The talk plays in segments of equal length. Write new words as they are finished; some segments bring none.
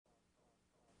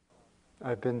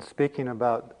I've been speaking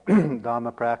about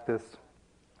Dhamma practice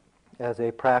as a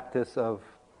practice of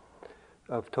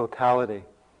totality,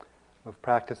 of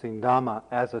practicing Dhamma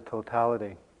as a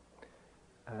totality.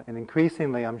 And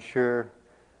increasingly, I'm sure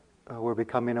we're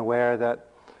becoming aware that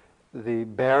the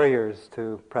barriers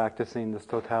to practicing this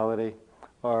totality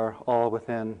are all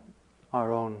within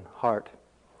our own heart.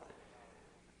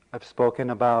 I've spoken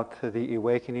about the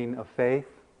awakening of faith,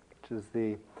 which is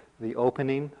the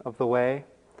opening of the way,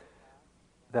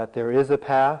 that there is a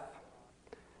path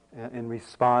in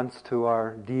response to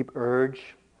our deep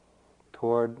urge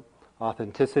toward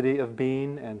authenticity of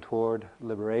being and toward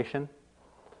liberation,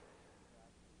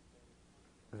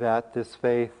 that this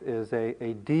faith is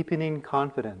a deepening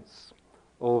confidence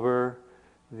over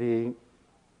the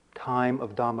time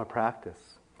of Dhamma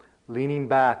practice. Leaning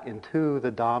back into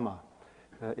the Dhamma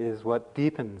is what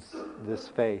deepens this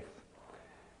faith.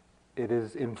 It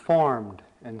is informed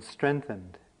and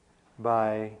strengthened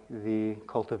by the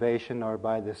cultivation or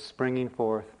by the springing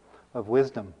forth of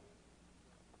wisdom.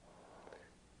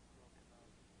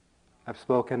 I've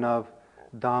spoken of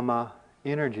Dhamma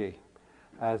energy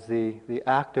as the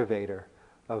activator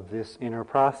of this inner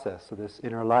process, of this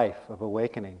inner life of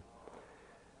awakening.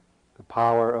 The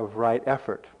power of right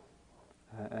effort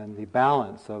and the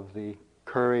balance of the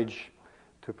courage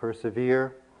to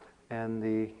persevere and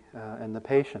the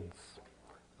patience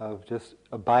of just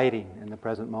abiding in the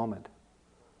present moment.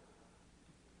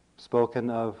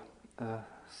 Spoken of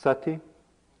sati,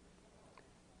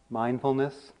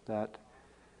 mindfulness, that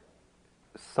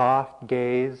soft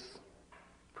gaze,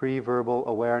 pre-verbal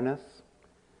awareness,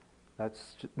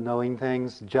 that's knowing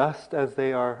things just as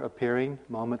they are appearing,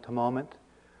 moment to moment,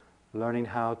 learning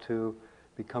how to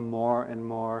become more and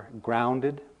more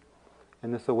grounded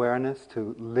in this awareness,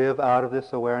 to live out of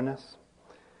this awareness,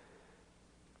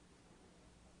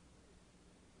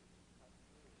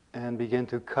 and begin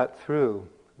to cut through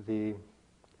the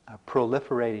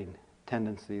proliferating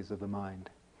tendencies of the mind.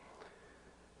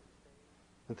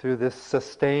 And through this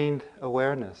sustained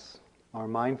awareness, our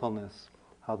mindfulness,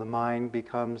 how the mind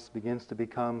begins to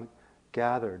become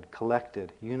gathered,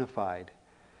 collected, unified,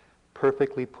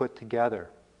 perfectly put together,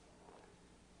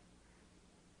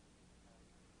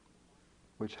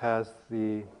 which has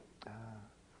the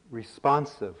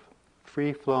responsive,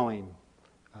 free-flowing,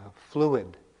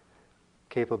 fluid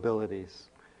capabilities,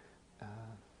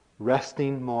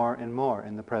 resting more and more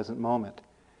in the present moment.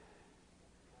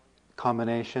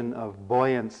 Combination of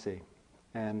buoyancy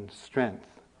and strength.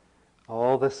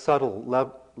 All the subtle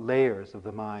layers of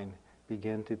the mind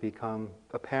begin to become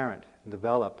apparent and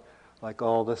develop, like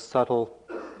all the subtle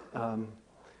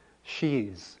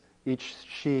sheaths, each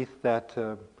sheath that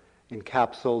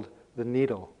encapsulated the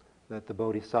needle that the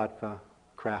Bodhisattva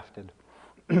crafted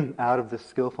out of this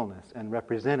skillfulness and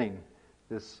representing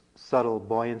this subtle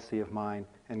buoyancy of mind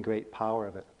and great power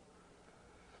of it.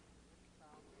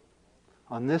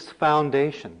 On this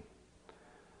foundation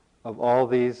of all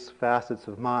these facets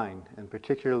of mind, and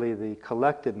particularly the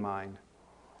collected mind,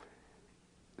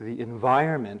 the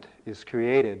environment is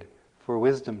created for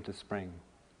wisdom to spring.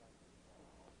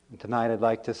 And tonight I'd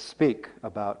like to speak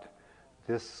about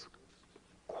this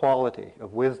quality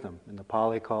of wisdom, in the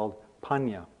Pali called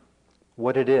panya,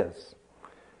 what it is.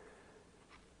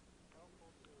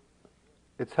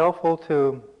 It's helpful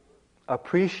to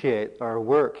appreciate our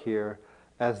work here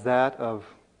as that of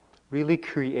really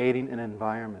creating an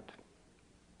environment.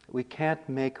 We can't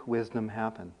make wisdom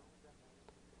happen.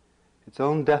 Its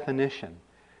own definition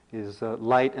is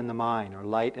light in the mind or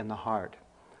light in the heart.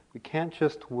 We can't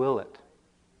just will it.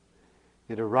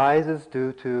 It arises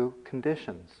due to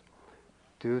conditions,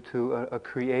 due to a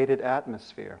created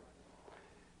atmosphere.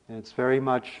 And it's very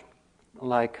much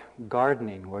like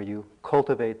gardening, where you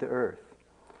cultivate the earth.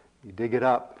 You dig it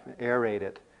up, aerate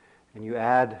it, and you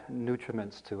add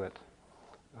nutriments to it,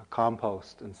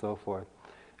 compost and so forth.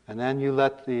 And then you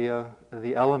let the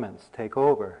elements take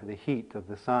over, the heat of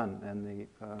the sun and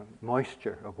the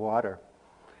moisture of water,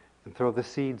 and throw the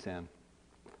seeds in.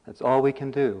 That's all we can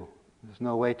do. There's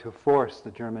no way to force the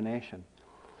germination.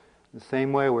 The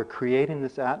same way we're creating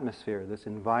this atmosphere, this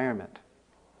environment,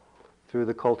 through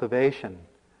the cultivation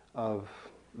of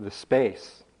the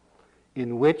space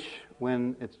in which,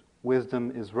 when its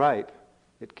wisdom is ripe,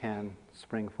 it can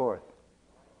spring forth.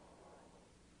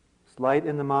 This light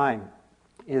in the mind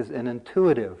is an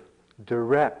intuitive,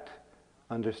 direct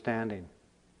understanding.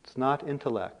 It's not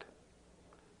intellect,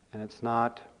 and it's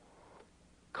not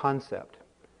concept.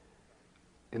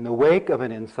 In the wake of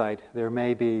an insight, there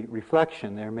may be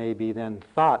reflection, there may be then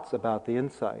thoughts about the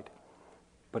insight,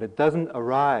 but it doesn't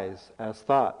arise as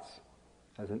thoughts,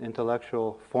 as an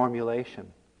intellectual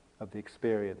formulation of the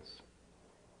experience.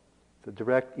 It's a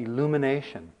direct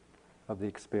illumination of the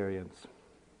experience.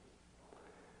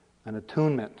 An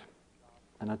attunement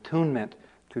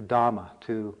to Dhamma,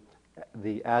 to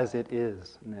the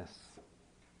as-it-is-ness.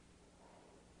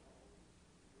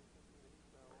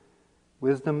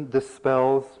 Wisdom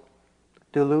dispels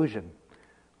delusion,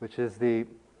 which is the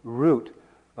root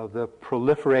of the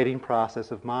proliferating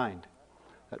process of mind.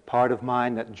 That part of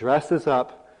mind that dresses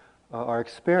up our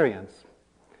experience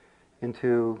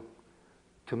to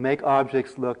make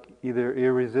objects look either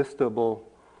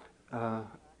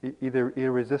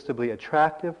irresistibly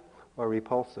attractive or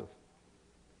repulsive.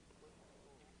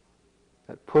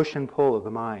 That push and pull of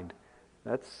the mind,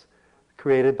 that's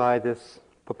created by this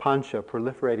papancha,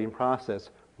 proliferating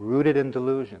process, rooted in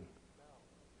delusion,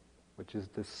 which is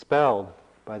dispelled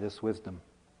by this wisdom.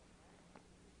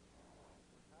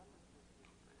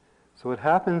 So what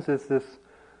happens is this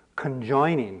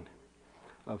conjoining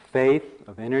of faith,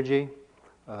 of energy,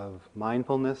 of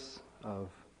mindfulness, of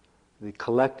the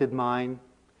collected mind,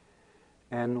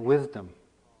 and wisdom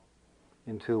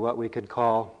into what we could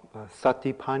call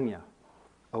satipanya,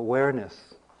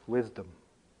 awareness, wisdom,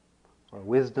 or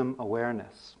wisdom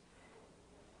awareness.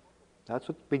 That's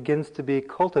what begins to be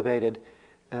cultivated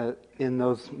in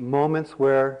those moments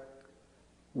where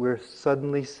we're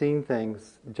suddenly seeing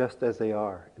things just as they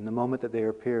are, in the moment that they are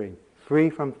appearing, free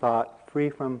from thought, free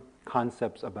from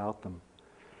concepts about them.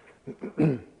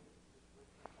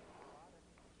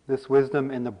 This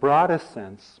wisdom, in the broadest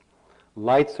sense,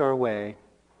 lights our way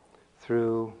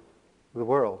through the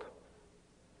world.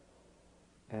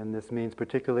 And this means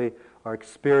particularly our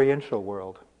experiential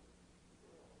world.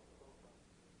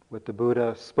 What the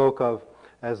Buddha spoke of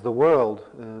as the world,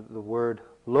 the word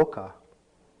loka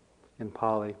in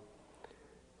Pali,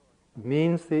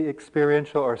 means the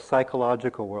experiential or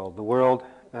psychological world, the world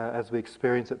as we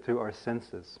experience it through our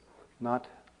senses, not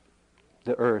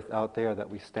the earth out there that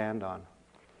we stand on.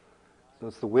 So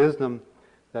it's the wisdom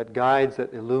that guides,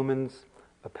 that illumines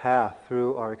a path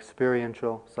through our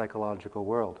experiential psychological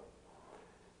world.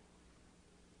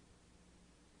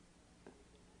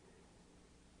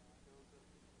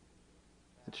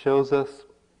 It shows us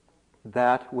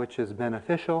that which is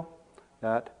beneficial,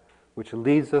 that which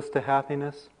leads us to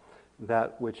happiness,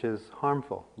 that which is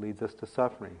harmful, leads us to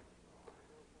suffering.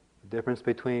 The difference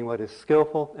between what is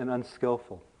skillful and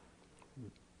unskillful.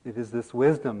 It is this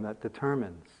wisdom that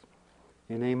determines,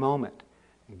 in a moment,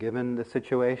 given the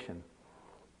situation,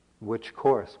 which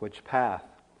course, which path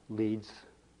leads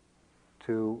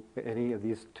to any of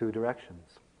these two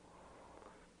directions.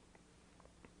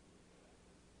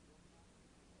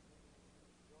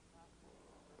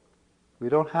 We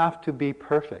don't have to be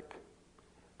perfect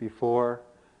before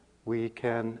we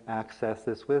can access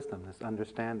this wisdom, this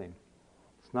understanding.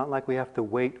 It's not like we have to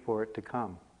wait for it to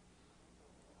come.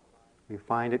 We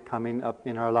find it coming up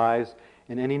in our lives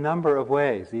in any number of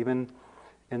ways, even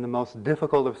in the most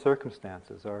difficult of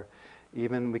circumstances, or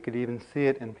even we could even see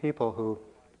it in people who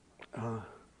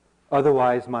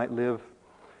otherwise might live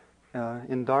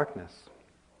in darkness.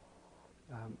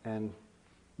 And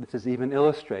this is even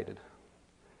illustrated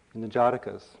in the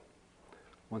Jatakas.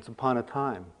 Once upon a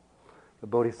time, the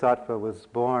Bodhisattva was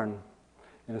born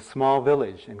in a small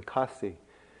village in Kasi,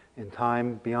 in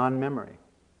time beyond memory.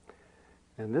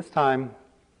 And this time,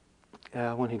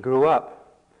 when he grew up,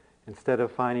 instead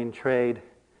of finding trade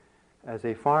as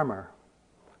a farmer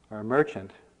or a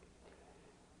merchant,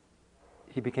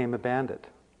 he became a bandit.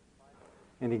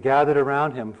 And he gathered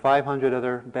around him 500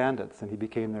 other bandits, and he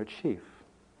became their chief.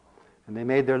 And they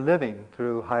made their living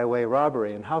through highway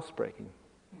robbery and housebreaking.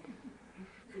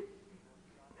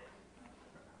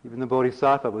 Even the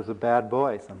Bodhisattva was a bad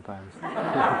boy sometimes.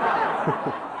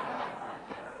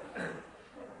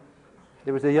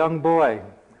 There was a young boy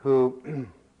who,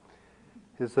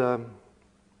 his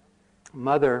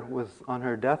mother was on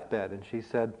her deathbed, and she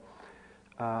said,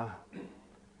 I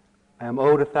am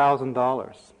owed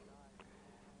 $1,000.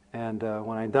 And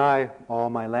when I die, all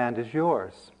my land is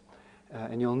yours.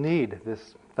 And you'll need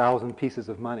this 1,000 pieces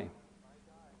of money.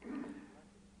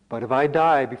 But if I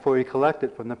die before you collect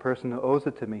it from the person who owes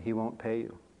it to me, he won't pay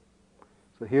you.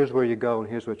 So here's where you go, and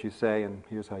here's what you say, and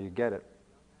here's how you get it.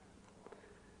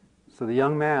 So the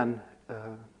young man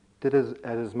did as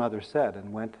his mother said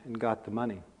and went and got the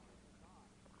money.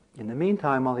 In the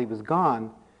meantime, while he was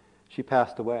gone, she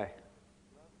passed away.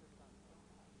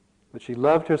 But she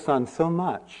loved her son so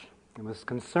much and was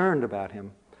concerned about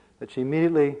him that she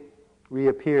immediately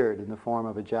reappeared in the form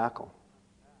of a jackal.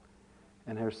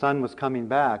 And her son was coming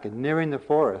back and nearing the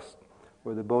forest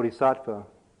where the Bodhisattva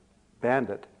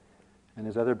bandit and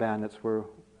his other bandits were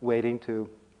waiting to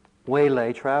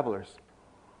waylay travelers.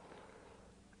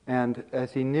 And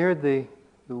as he neared the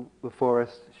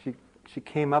forest, she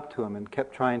came up to him and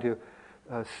kept trying to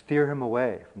steer him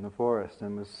away from the forest,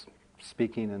 and was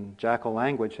speaking in jackal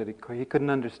language that he couldn't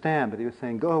understand, but he was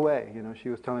saying, "Go away." She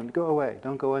was telling him, "Go away,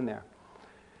 don't go in there."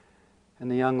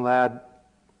 And the young lad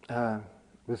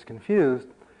was confused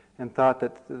and thought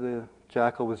that the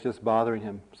jackal was just bothering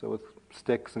him, so with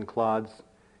sticks and clods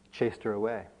chased her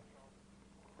away.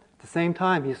 At the same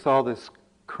time, he saw this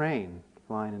crane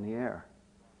flying in the air.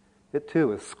 It too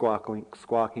was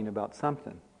squawking about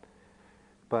something,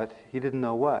 but he didn't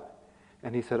know what.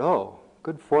 And he said, "Oh,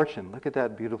 good fortune, look at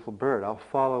that beautiful bird, I'll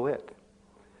follow it."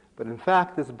 But in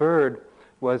fact, this bird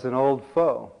was an old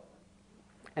foe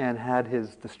and had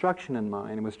his destruction in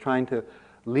mind and was trying to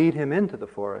lead him into the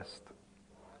forest.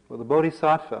 Well, the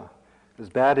Bodhisattva, as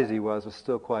bad as he was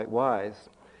still quite wise.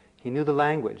 He knew the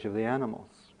language of the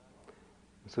animals.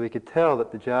 So he could tell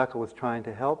that the jackal was trying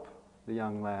to help the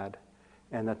young lad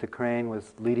and that the crane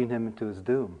was leading him into his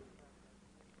doom.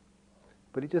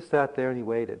 But he just sat there and he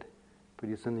waited.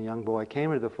 Pretty soon the young boy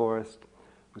came into the forest,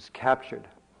 was captured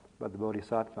by the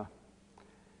Bodhisattva,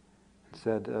 who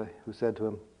said to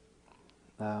him,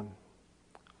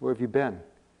 "Where have you been?" And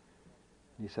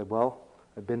he said, "Well,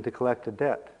 I've been to collect a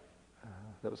debt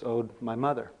that was owed my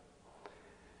mother."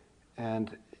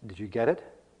 "And did you get it?"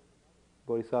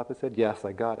 Bodhisattva said, "Yes,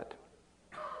 I got it."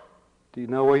 "Do you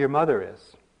know where your mother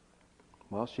is?"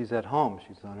 "Well, she's at home.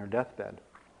 She's on her deathbed."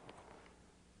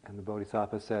 And the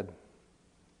Bodhisattva said,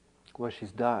 "Well,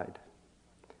 she's died.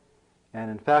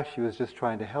 And in fact, she was just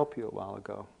trying to help you a while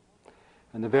ago.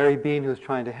 And the very being who was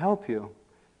trying to help you,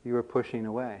 you were pushing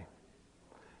away.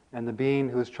 And the being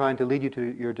who was trying to lead you to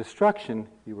your destruction,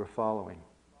 you were following.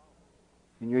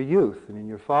 In your youth and in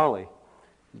your folly,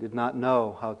 you did not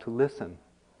know how to listen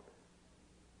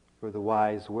for the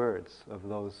wise words of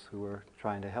those who were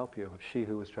trying to help you, of she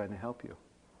who was trying to help you.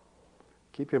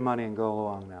 Keep your money and go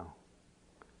along now,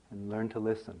 and learn to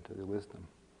listen to the wisdom."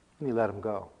 And he let him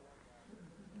go.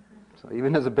 So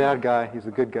even as a bad guy, he's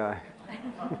a good guy.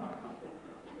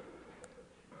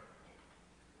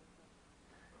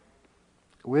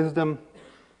 Wisdom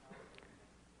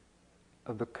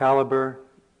of the caliber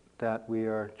that we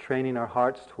are training our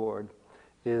hearts toward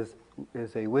is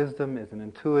a wisdom, is an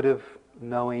intuitive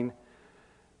knowing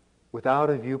without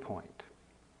a viewpoint.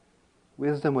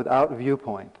 Wisdom without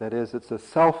viewpoint, that is, it's a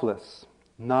selfless,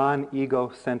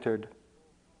 non-ego-centered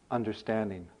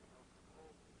understanding.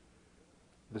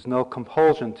 There's no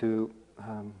compulsion to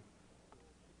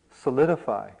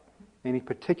solidify any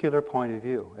particular point of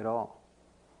view at all.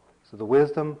 So the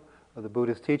wisdom of the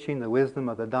Buddha's teaching, the wisdom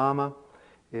of the Dhamma,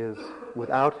 is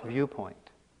without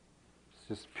viewpoint. It's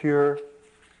just pure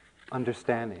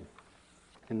understanding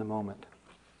in the moment.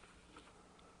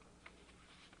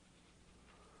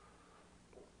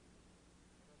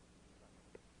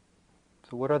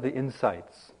 So what are the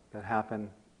insights that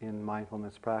happen in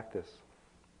mindfulness practice?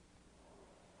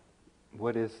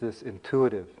 What is this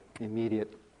intuitive,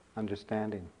 immediate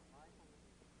understanding?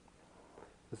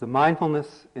 As the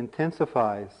mindfulness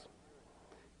intensifies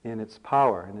in its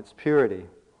power, in its purity,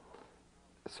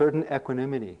 a certain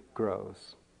equanimity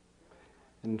grows.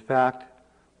 In fact,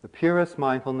 the purest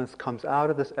mindfulness comes out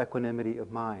of this equanimity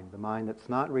of mind, the mind that's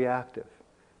not reactive,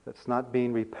 that's not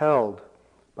being repelled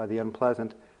by the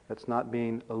unpleasant, that's not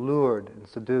being allured and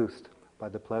seduced by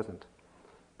the pleasant,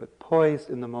 but poised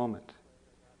in the moment.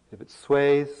 If it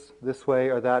sways this way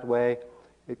or that way,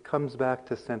 it comes back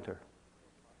to center.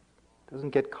 It doesn't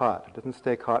get caught. It doesn't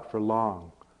stay caught for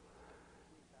long.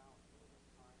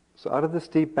 So out of this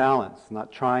deep balance,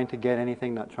 not trying to get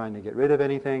anything, not trying to get rid of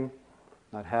anything,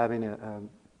 not having an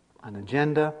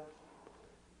agenda,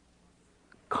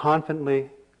 confidently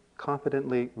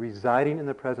residing in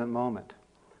the present moment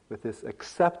with this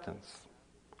acceptance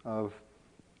of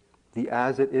the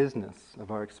as-it-isness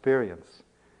of our experience,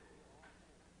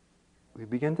 we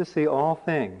begin to see all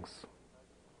things,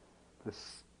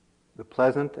 the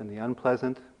pleasant and the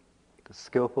unpleasant, the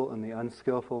skillful and the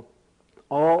unskillful,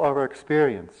 all of our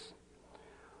experience,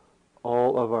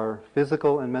 all of our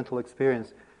physical and mental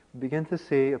experience, we begin to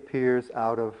see appears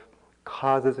out of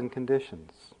causes and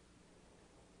conditions.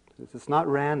 It's not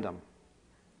random.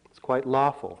 It's quite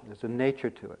lawful. There's a nature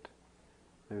to it.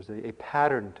 There's a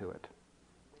pattern to it.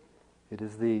 It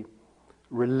is the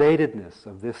relatedness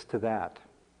of this to that.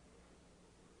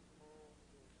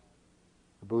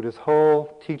 The Buddha's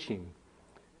whole teaching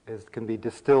can be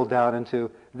distilled down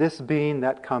into this being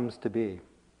that comes to be.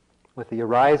 With the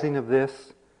arising of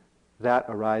this, that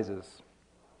arises.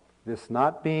 This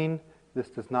not being, this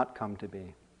does not come to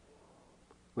be.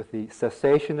 With the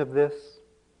cessation of this,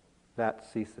 that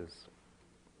ceases.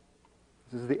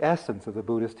 This is the essence of the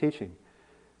Buddha's teaching.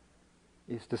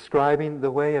 He's describing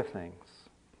the way of things,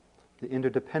 the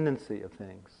interdependency of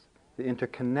things, the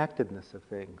interconnectedness of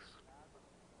things.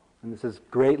 And this is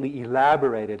greatly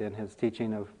elaborated in his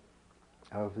teaching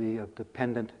of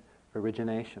dependent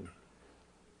origination.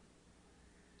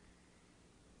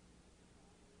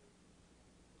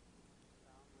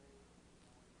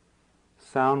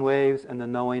 Sound waves and the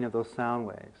knowing of those sound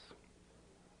waves.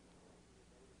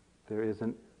 There is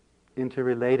an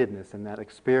interrelatedness in that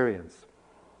experience.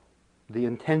 The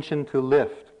intention to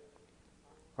lift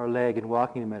our leg in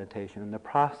walking meditation and the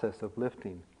process of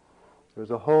lifting.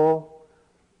 There's a whole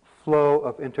flow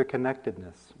of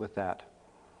interconnectedness with that.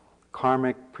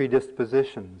 Karmic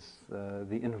predispositions,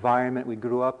 the environment we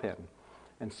grew up in,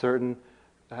 and certain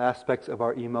aspects of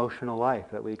our emotional life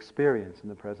that we experience in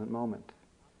the present moment.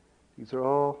 These are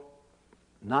all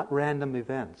not random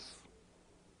events.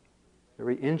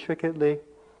 Very intricately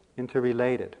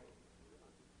interrelated.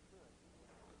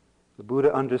 The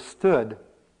Buddha understood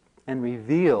and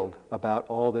revealed about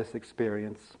all this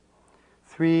experience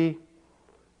three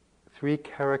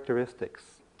characteristics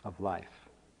of life.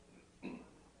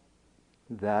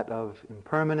 That of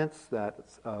impermanence, that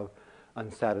of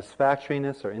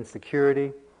unsatisfactoriness or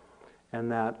insecurity,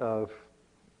 and that of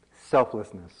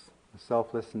selflessness, a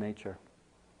selfless nature.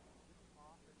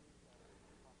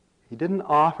 He didn't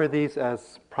offer these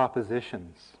as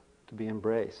propositions to be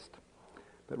embraced,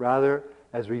 but rather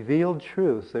as revealed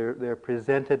truths. They're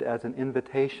presented as an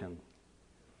invitation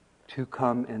to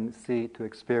come and see, to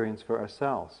experience for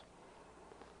ourselves.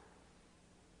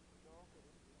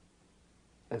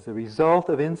 As a result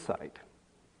of insight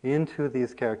into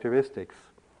these characteristics,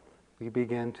 we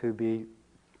begin to be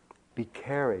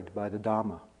carried by the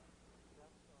Dhamma.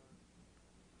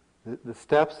 The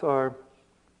steps are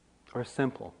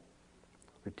simple.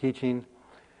 We're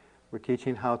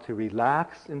teaching how to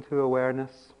relax into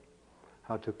awareness,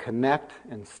 how to connect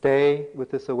and stay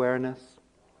with this awareness,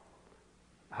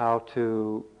 how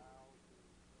to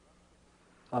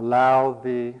allow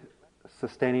the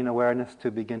sustaining awareness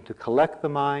to begin to collect the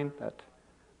mind,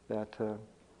 that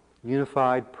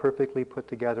unified, perfectly put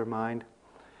together mind,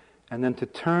 and then to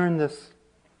turn this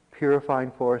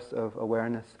purifying force of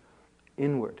awareness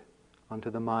inward onto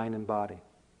the mind and body,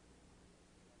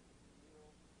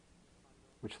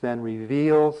 which then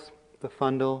reveals the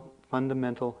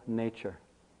fundamental nature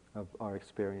of our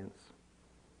experience.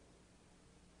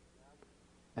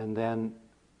 And then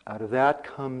out of that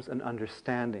comes an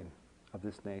understanding of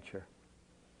this nature.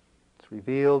 It's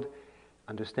revealed,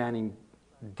 understanding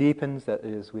deepens, that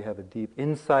is, we have a deep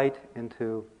insight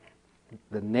into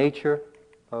the nature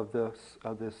of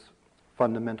this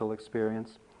fundamental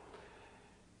experience.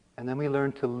 And then we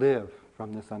learn to live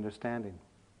from this understanding.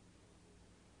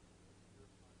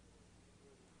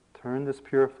 Turn this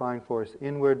purifying force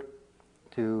inward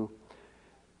to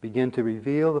begin to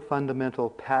reveal the fundamental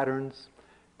patterns,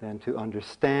 then to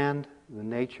understand the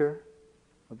nature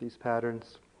of these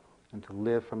patterns, and to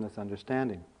live from this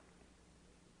understanding.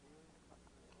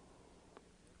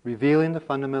 Revealing the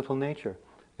fundamental nature.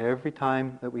 Every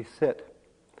time that we sit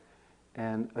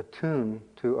and attune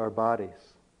to our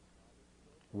bodies,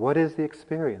 what is the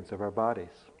experience of our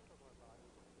bodies?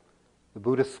 The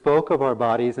Buddha spoke of our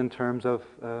bodies in terms of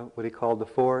what he called the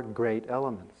four great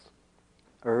elements: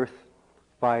 earth,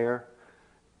 fire,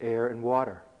 air, and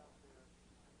water.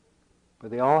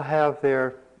 But they all have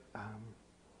their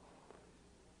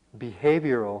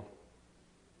behavioral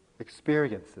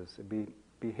experiences,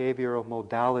 behavioral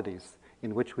modalities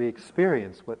in which we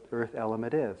experience what earth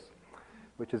element is,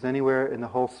 which is anywhere in the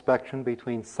whole spectrum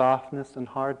between softness and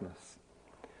hardness.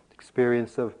 The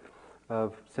experience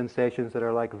of sensations that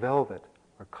are like velvet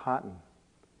or cotton,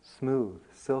 smooth,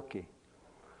 silky,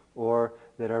 or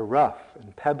that are rough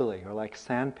and pebbly or like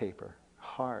sandpaper,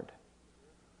 hard.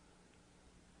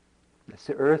 That's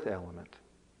the earth element.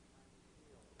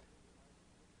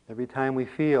 Every time we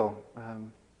feel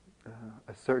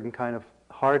a certain kind of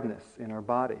hardness in our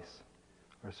bodies,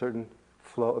 or a certain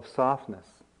flow of softness,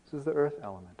 this is the earth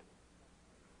element.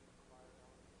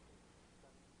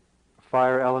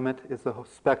 Fire element is the whole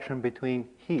spectrum between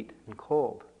heat and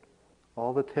cold.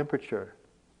 All the temperature,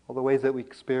 all the ways that we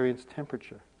experience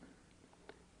temperature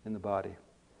in the body.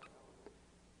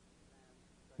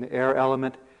 The air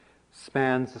element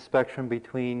spans the spectrum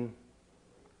between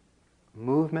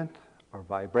movement or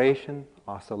vibration,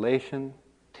 oscillation,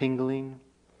 tingling,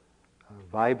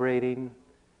 vibrating,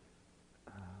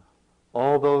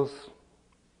 all those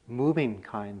moving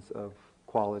kinds of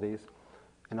qualities.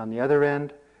 And on the other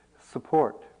end,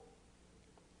 support,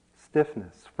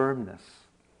 stiffness, firmness,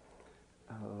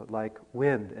 like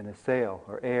wind in a sail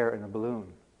or air in a balloon.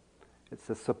 It's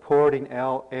the supporting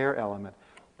air element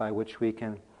by which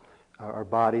our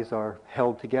bodies are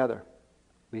held together.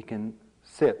 We can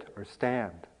sit or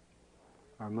stand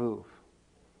or move.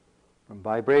 From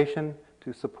vibration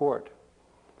to support.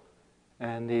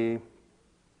 And the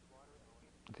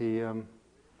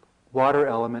water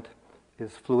element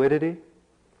is fluidity.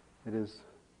 It is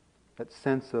that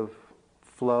sense of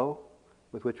flow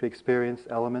with which we experience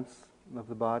elements of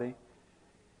the body.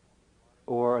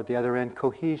 Or at the other end,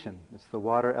 cohesion. It's the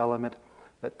water element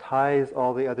that ties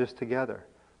all the others together,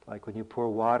 like when you pour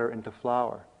water into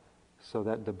flour so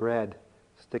that the bread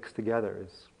sticks together,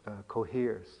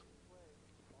 coheres.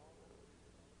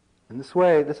 In this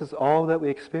way, this is all that we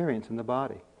experience in the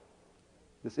body.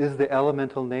 This is the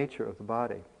elemental nature of the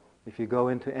body. If you go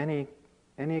into any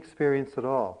experience at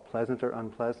all, pleasant or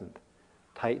unpleasant,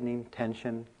 tightening,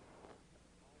 tension,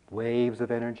 waves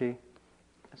of energy,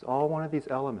 it's all one of these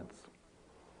elements.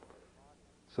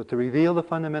 So to reveal the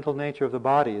fundamental nature of the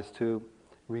body is to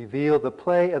reveal the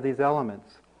play of these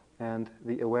elements and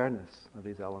the awareness of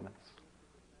these elements.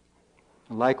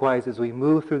 And likewise, as we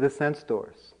move through the sense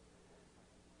doors,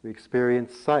 we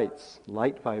experience sights,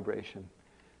 light vibration,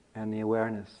 and the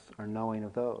awareness or knowing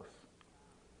of those.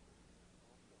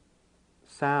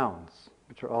 Sounds,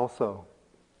 which are also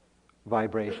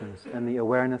vibrations, and the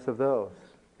awareness of those.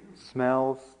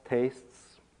 Smells,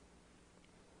 tastes,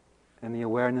 and the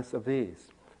awareness of these.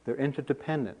 They're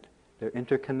interdependent. They're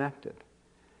interconnected.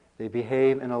 They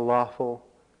behave in a lawful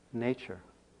nature.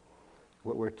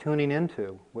 What we're tuning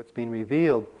into, what's being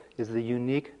revealed, is the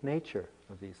unique nature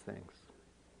of these things.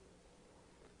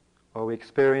 Or we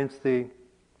experience the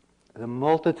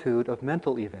multitude of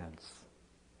mental events,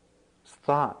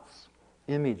 thoughts,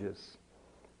 images,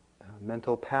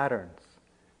 mental patterns,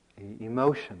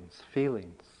 emotions,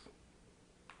 feelings.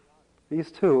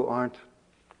 These too aren't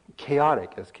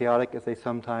chaotic as they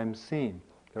sometimes seem.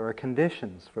 There are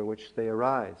conditions for which they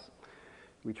arise.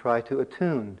 We try to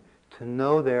attune to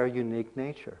know their unique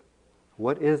nature.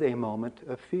 What is a moment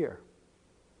of fear?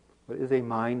 What is a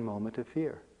mind moment of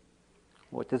fear?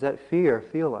 What does that fear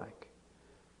feel like?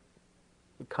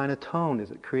 What kind of tone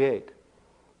does it create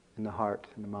in the heart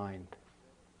and the mind?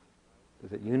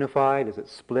 Does it unify? Does it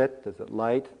split? Does it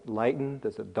lighten?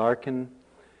 Does it darken?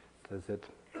 Does it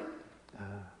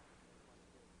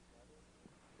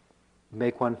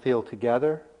make one feel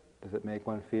together? Does it make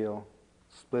one feel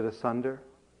split asunder?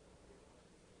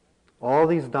 All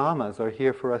these dhammas are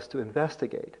here for us to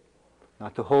investigate,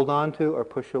 not to hold on to or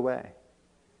push away.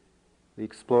 We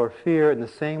explore fear in the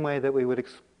same way that we would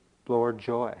explore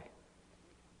joy.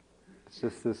 It's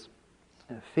just this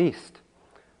feast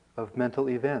of mental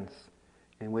events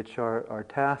in which our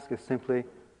task is simply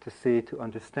to see, to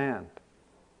understand.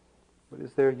 What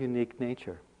is their unique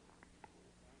nature?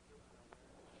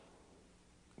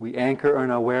 We anchor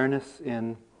our awareness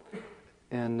in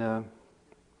the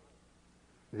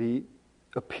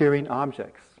appearing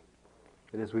objects.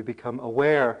 That is, we become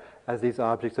aware as these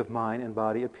objects of mind and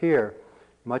body appear,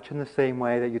 much in the same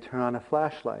way that you turn on a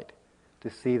flashlight to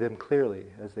see them clearly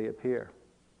as they appear.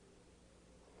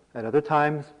 At other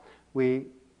times, we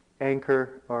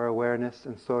anchor our awareness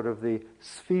in sort of the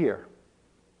sphere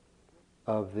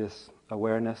of this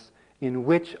awareness in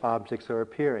which objects are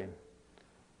appearing,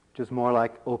 which is more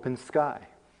like open sky,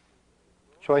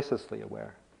 choicelessly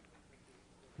aware.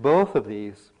 Both of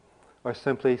these are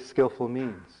simply skillful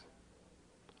means.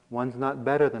 One's not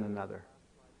better than another.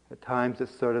 At times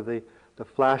it's sort of the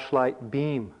flashlight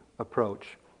beam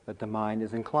approach that the mind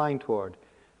is inclined toward,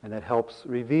 and that helps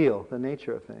reveal the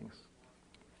nature of things.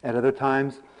 At other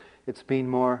times, it's being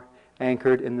more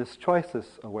anchored in this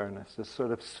choiceless awareness, this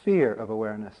sort of sphere of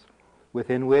awareness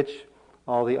within which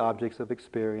all the objects of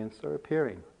experience are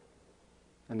appearing.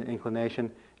 And the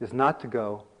inclination is not to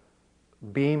go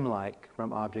beam-like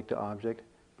from object to object,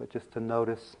 but just to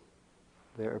notice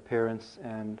their appearance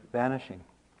and vanishing.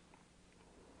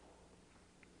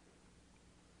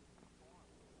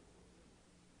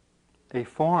 A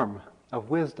form of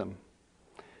wisdom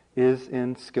is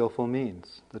in skillful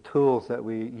means, the tools that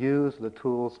we use, the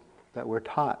tools that we're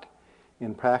taught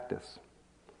in practice.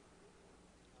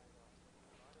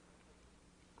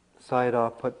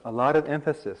 Sayadaw put a lot of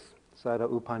emphasis,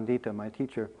 Sayadaw U Pandita, my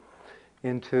teacher,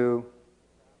 into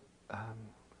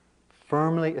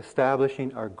firmly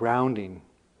establishing or grounding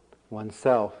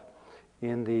oneself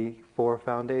in the four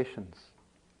foundations,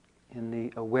 in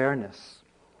the awareness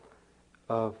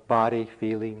of body,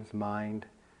 feelings, mind,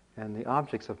 and the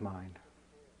objects of mind.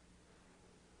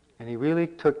 And he really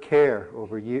took care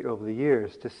over the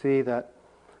years to see that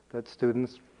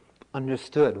students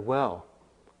understood well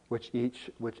which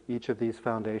each of these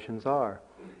foundations are,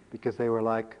 because they were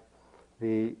like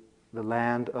the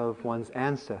land of one's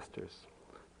ancestors,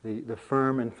 the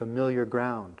firm and familiar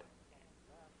ground,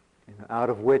 out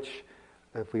of which,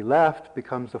 if we left,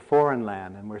 becomes a foreign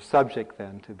land, and we're subject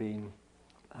then to being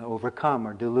overcome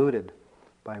or deluded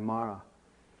by Mara.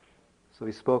 So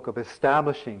he spoke of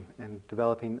establishing and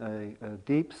developing a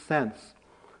deep sense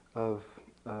of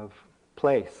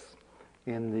place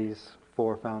in these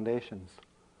four foundations.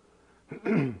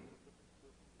 And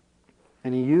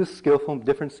he used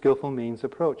different skillful means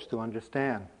approach to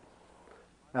understand.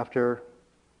 After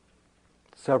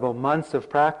several months of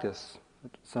practice,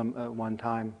 one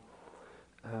time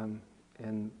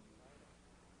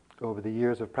over the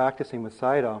years of practicing with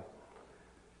Sayadaw,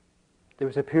 there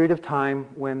was a period of time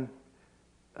when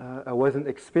I wasn't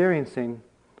experiencing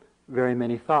very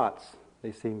many thoughts.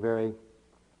 They seemed very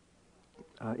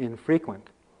infrequent.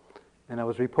 And I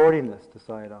was reporting this to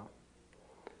Sayadaw.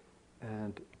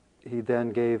 And he then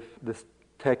gave this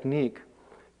technique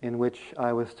in which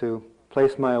I was to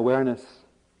place my awareness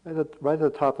right at the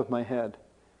top of my head,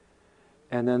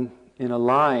 and then in a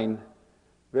line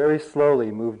very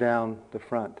slowly move down the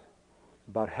front,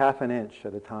 about half an inch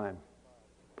at a time.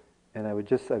 And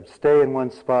I'd stay in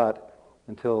one spot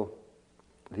until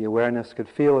the awareness could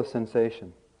feel a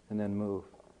sensation and then move.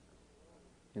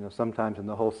 Sometimes in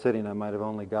the whole sitting I might have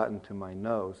only gotten to my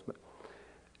nose, but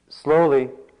slowly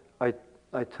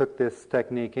I took this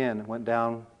technique in, went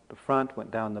down the front,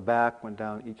 went down the back, went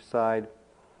down each side,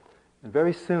 and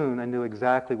very soon I knew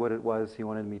exactly what it was he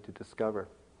wanted me to discover.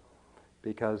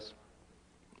 Because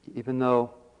even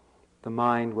though the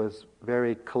mind was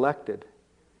very collected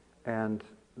and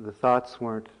the thoughts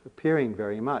weren't appearing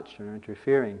very much or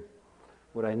interfering,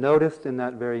 what I noticed in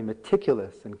that very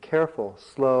meticulous and careful,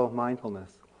 slow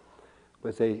mindfulness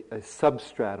was a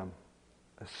substratum,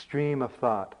 a stream of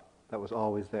thought that was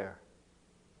always there.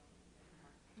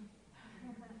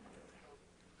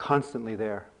 Constantly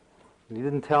there. And he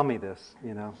didn't tell me this,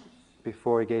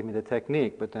 before he gave me the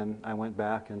technique, but then I went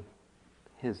back and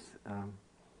his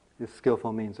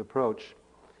skillful means approach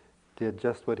did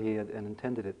just what he had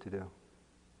intended it to do.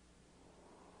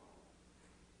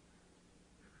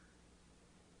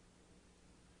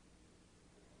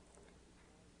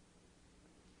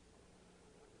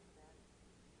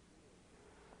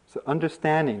 So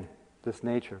understanding this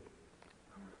nature,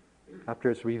 after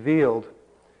it's revealed,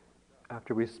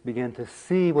 after we begin to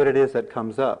see what it is that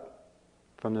comes up,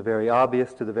 from the very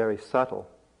obvious to the very subtle,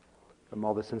 from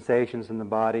all the sensations in the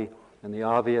body and the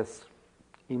obvious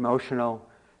emotional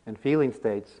and feeling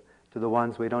states to the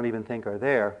ones we don't even think are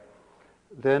there,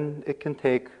 then it can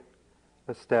take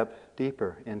a step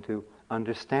deeper into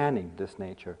understanding this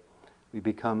nature. We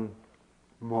become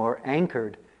more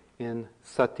anchored in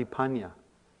satipanya,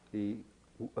 the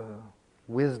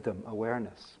wisdom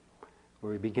awareness,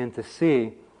 where we begin to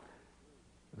see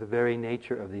the very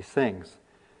nature of these things.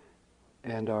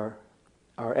 And our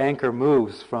anchor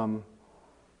moves from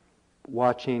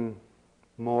watching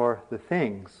more the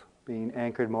things, being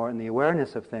anchored more in the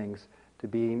awareness of things, to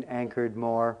being anchored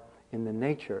more in the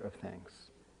nature of things,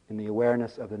 in the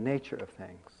awareness of the nature of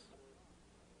things.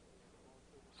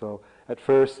 So at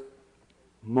first,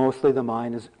 mostly the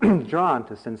mind is drawn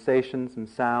to sensations and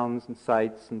sounds and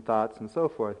sights and thoughts and so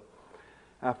forth.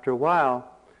 After a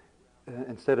while,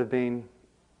 instead of being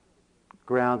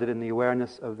grounded in the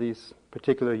awareness of these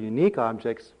particular unique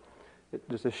objects,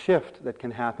 there's a shift that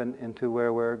can happen into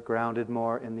where we're grounded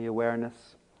more in the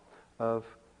awareness of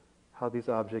how these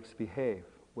objects behave.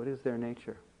 What is their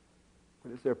nature?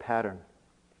 What is their pattern?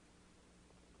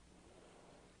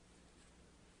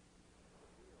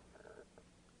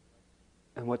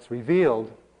 And what's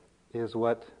revealed is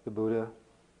what the Buddha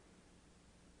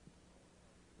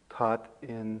taught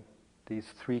in these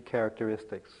three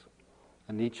characteristics: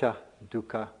 anicca,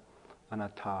 dukkha,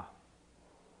 anatta.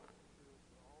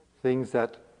 Things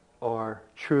that are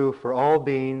true for all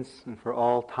beings and for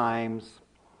all times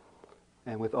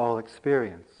and with all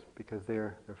experience, because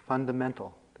they're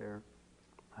fundamental, they're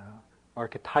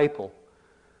archetypal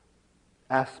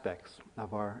aspects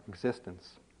of our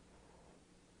existence.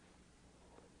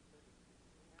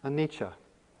 Anicca.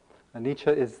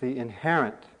 Anicca is the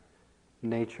inherent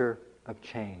nature of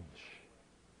change.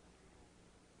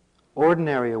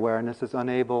 Ordinary awareness is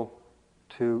unable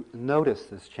to notice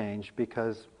this change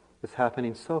because it's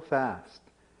happening so fast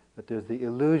that there's the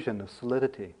illusion of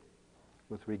solidity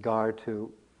with regard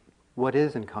to what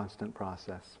is in constant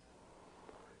process.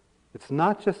 It's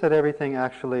not just that everything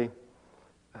actually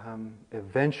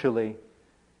eventually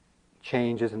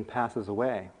changes and passes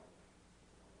away.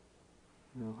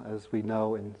 as we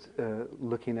know in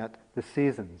looking at the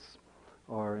seasons,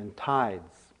 or in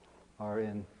tides, or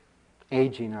in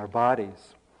aging our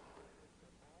bodies.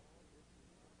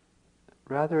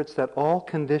 Rather, it's that all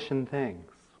conditioned things,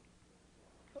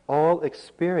 all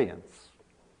experience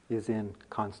is in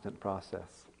constant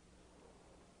process.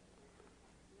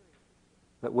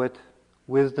 That what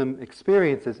wisdom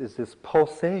experiences is this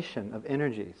pulsation of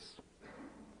energies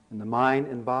in the mind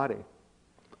and body.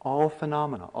 All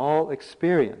phenomena, all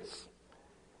experience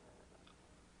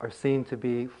are seen to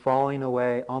be falling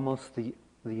away almost the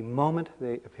moment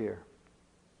they appear.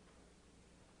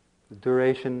 The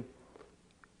duration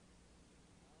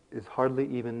is hardly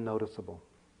even noticeable.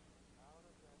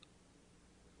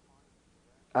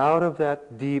 Out of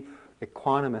that deep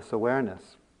equanimous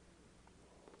awareness,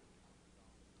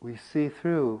 we see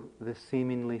through the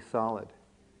seemingly solid.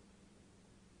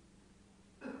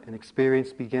 And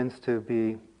experience begins to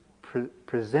be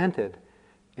presented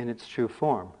in its true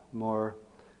form, more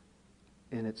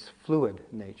in its fluid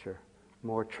nature,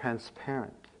 more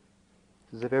transparent.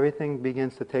 It's as if everything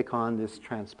begins to take on this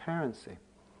transparency.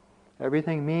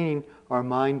 Everything meaning our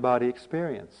mind-body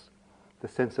experience. The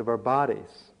sense of our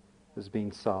bodies as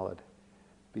being solid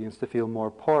begins to feel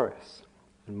more porous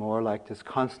and more like this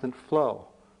constant flow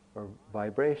or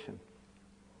vibration.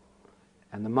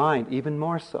 And the mind even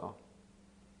more so.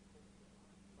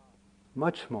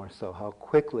 Much more so, how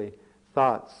quickly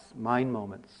thoughts, mind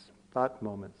moments, thought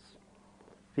moments,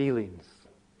 feelings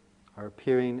are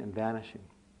appearing and vanishing.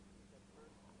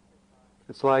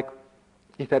 It's like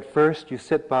if at first you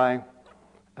sit by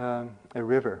a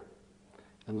river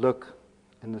and look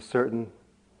in a certain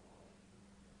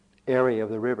area of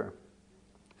the river,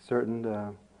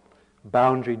 certain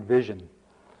boundaried vision,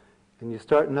 and you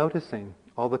start noticing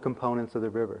all the components of the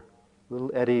river,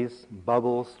 little eddies, and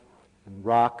bubbles, and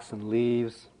rocks and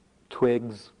leaves,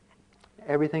 twigs,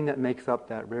 everything that makes up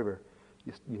that river.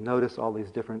 You notice all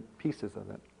these different pieces of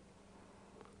it.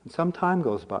 And some time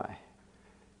goes by,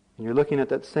 and you're looking at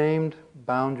that same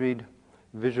boundaried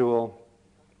visual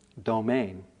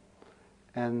domain,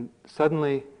 and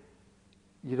suddenly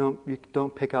you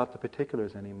don't pick out the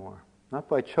particulars anymore. Not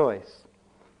by choice,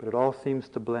 but it all seems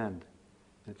to blend.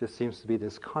 It just seems to be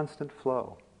this constant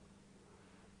flow.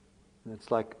 And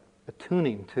it's like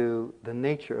attuning to the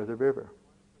nature of the river.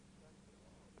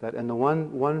 That in the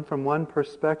one from one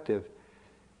perspective,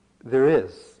 there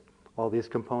is all these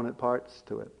component parts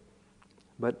to it.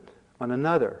 But on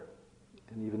another,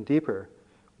 and even deeper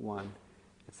one,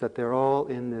 it's that they're all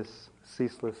in this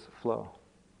ceaseless flow.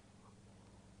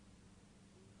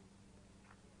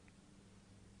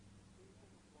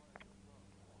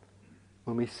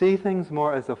 When we see things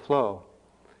more as a flow,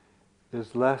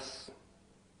 there's less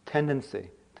tendency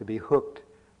to be hooked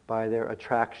by their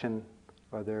attraction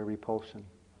or their repulsion.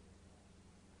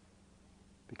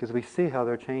 Because we see how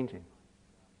they're changing.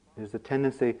 There's a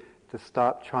tendency to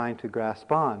stop trying to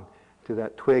grasp on to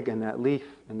that twig and that leaf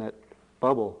and that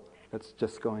bubble that's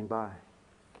just going by.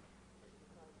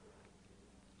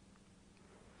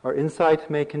 Our insight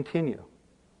may continue.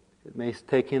 It may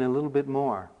take in a little bit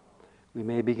more. We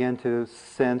may begin to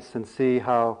sense and see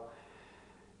how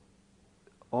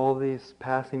all these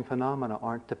passing phenomena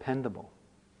aren't dependable.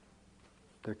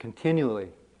 They're continually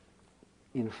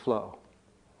in flow.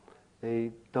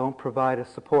 They don't provide a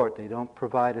support. They don't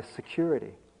provide a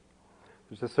security.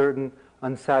 There's a certain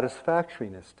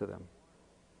unsatisfactoriness to them.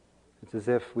 It's as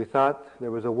if we thought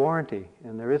there was a warranty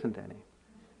and there isn't any.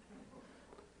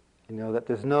 You know, that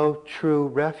there's no true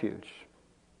refuge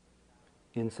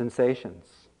in sensations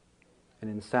and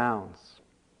in sounds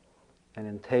and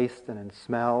in taste and in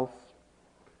smells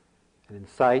and in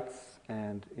sights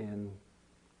and in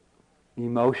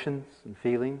emotions and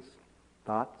feelings,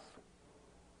 thoughts.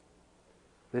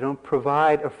 They don't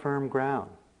provide a firm ground.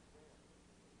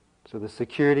 So the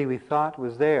security we thought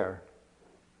was there,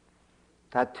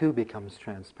 that too becomes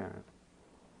transparent.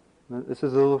 This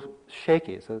is a little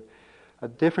shaky. It's a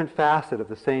different facet of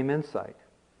the same insight.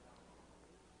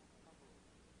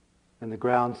 And the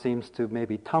ground seems to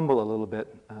maybe tumble a little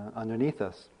bit underneath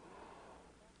us.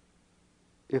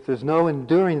 If there's no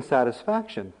enduring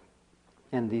satisfaction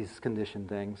in these conditioned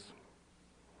things,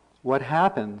 what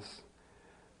happens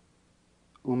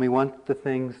when we want the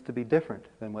things to be different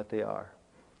than what they are?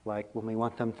 Like when we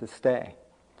want them to stay,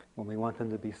 when we want them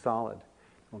to be solid,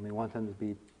 when we want them to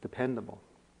be dependable.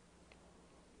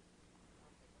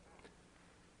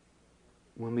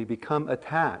 When we become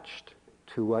attached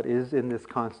to what is in this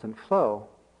constant flow,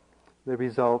 the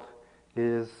result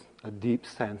is a deep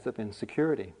sense of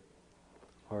insecurity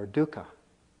or dukkha.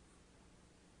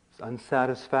 It's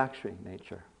unsatisfactory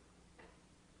nature.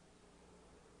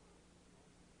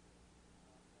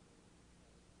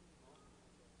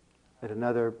 at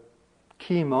another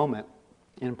key moment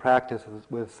in practice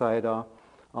with Sayadaw,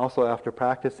 also after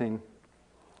practicing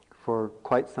for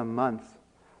quite some months,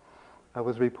 I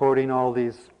was reporting all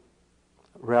these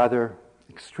rather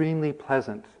extremely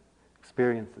pleasant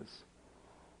experiences.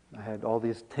 I had all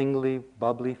these tingly,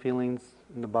 bubbly feelings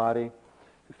in the body.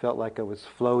 It felt like I was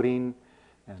floating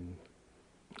and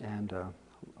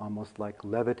almost like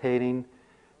levitating,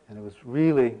 and it was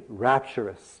really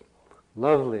rapturous,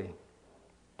 lovely,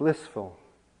 blissful,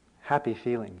 happy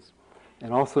feelings.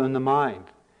 And also in the mind,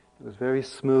 it was very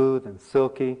smooth and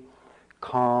silky,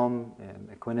 calm and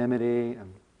equanimity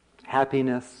and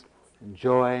happiness and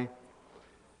joy.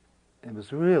 It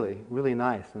was really, really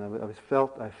nice, and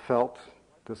I felt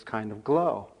this kind of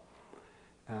glow.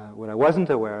 What I wasn't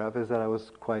aware of is that I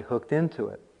was quite hooked into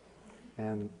it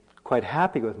and quite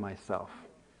happy with myself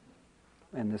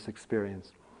in this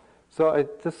experience. So I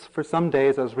just, for some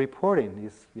days, I was reporting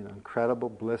these, incredible,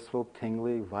 blissful,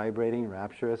 tingly, vibrating,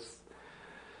 rapturous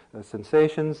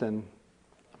sensations and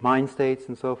mind states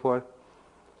and so forth.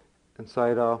 And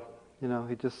Sayadaw,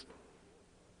 he just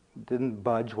didn't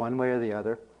budge one way or the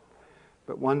other.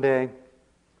 But one day,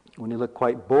 when he looked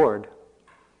quite bored,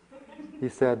 he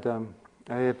said,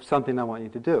 I have something I want you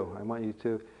to do. I want you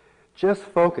to just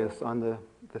focus on the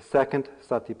second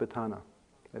satipatthana.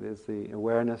 That is the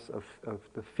awareness of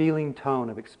the feeling tone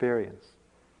of experience,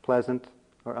 pleasant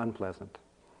or unpleasant,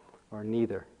 or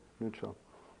neither, neutral.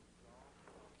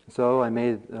 So I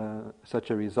made such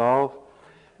a resolve,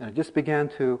 and I just began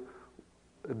to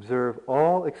observe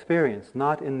all experience,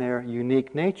 not in their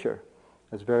unique nature,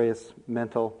 as various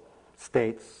mental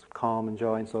states, calm and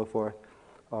joy and so forth,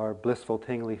 are blissful,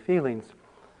 tingly feelings,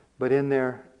 but in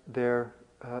their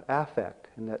affect,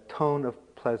 in that tone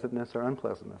of pleasantness or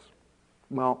unpleasantness.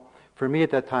 Well, for me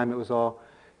at that time, it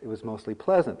was mostly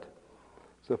pleasant.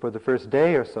 So for the first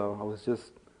day or so, I was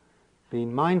just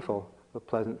being mindful of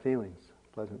pleasant feelings,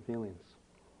 pleasant feelings,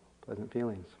 pleasant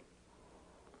feelings,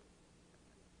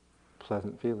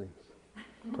 pleasant feelings,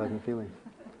 pleasant feelings.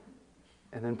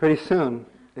 And then pretty soon,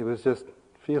 it was just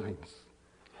feelings,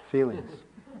 feelings,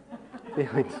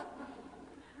 feelings.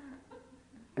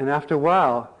 And after a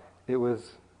while, it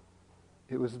was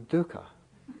dukkha.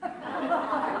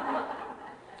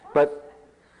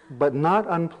 But not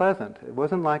unpleasant. It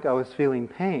wasn't like I was feeling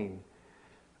pain,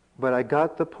 but I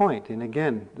got the point. And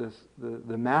again,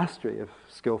 the mastery of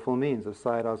skillful means, of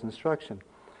Sayadaw's instruction,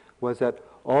 was that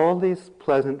all these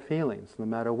pleasant feelings, no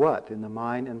matter what, in the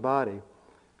mind and body,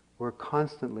 were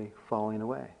constantly falling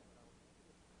away.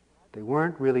 They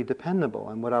weren't really dependable,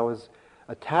 and what I was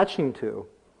attaching to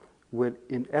would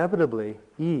inevitably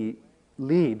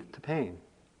lead to pain.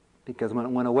 Because when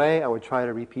it went away, I would try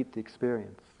to repeat the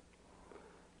experience.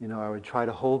 I would try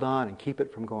to hold on and keep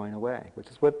it from going away, which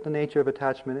is what the nature of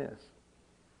attachment is.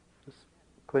 Just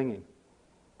clinging.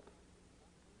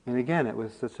 And again, it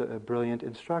was such a brilliant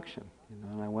instruction.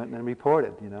 And I went and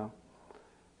reported,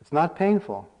 It's not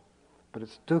painful, but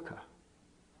it's dukkha.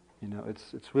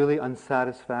 It's really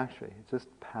unsatisfactory. It's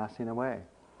just passing away.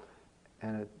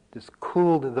 And it just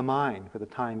cooled the mind for the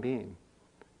time being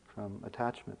from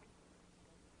attachment.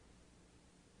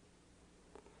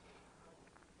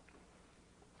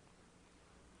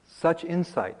 Such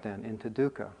insight, then, into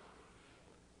dukkha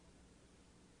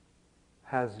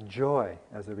has joy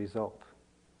as a result.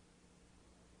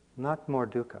 Not more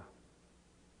dukkha.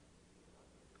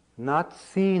 Not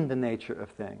seeing the nature of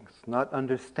things, not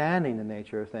understanding the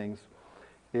nature of things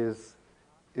is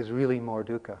really more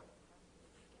dukkha.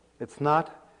 It's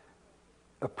not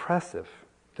oppressive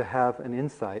to have an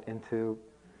insight into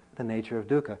the nature of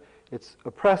dukkha. It's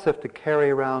oppressive to carry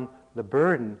around the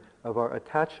burden of our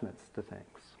attachments to things,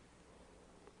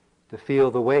 to feel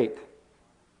the weight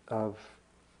of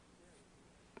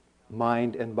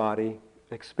mind and body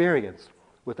experience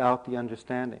without the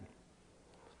understanding.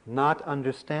 Not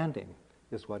understanding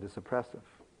is what is oppressive.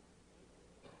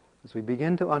 As we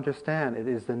begin to understand, it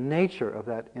is the nature of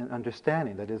that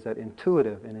understanding, that is, that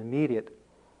intuitive and immediate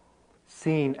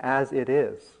seeing as it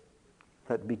is,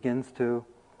 that begins to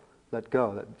let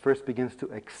go, that first begins to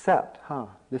accept,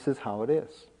 this is how it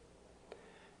is.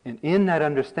 And in that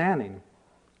understanding,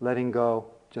 letting go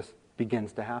just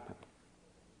begins to happen,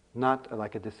 not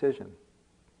like a decision.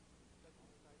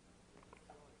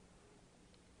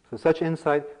 So such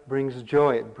insight brings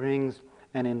joy. It brings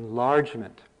an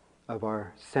enlargement of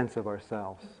our sense of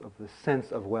ourselves, of the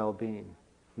sense of well-being,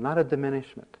 not a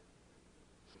diminishment.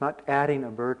 It's not adding a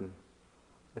burden.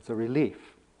 It's a relief.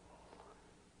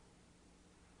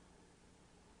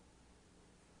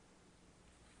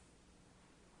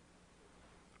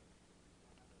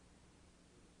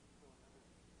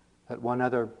 At one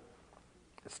other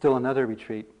still another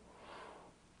retreat.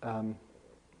 Had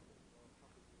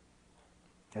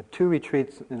 2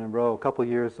 retreats in a row, a couple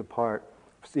years apart,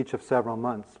 each of several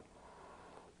months.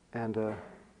 And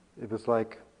it was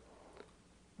like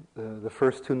the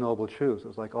first 2 Noble Truths. It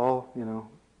was like all,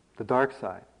 the dark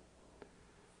side.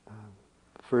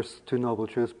 The first 2 Noble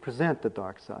Truths present the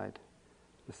dark side.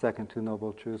 The second 2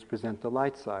 Noble Truths present the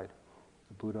light side.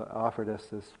 The Buddha offered us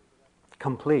this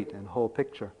complete and whole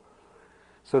picture.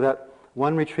 So that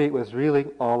one retreat was really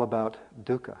all about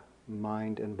dukkha,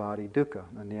 mind and body dukkha,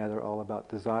 and the other all about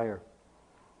desire.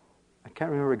 I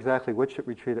can't remember exactly which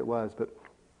retreat it was, but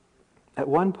at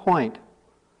one point,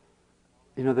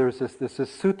 there was this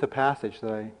sutta passage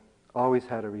that I always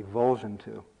had a revulsion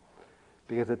to,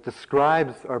 because it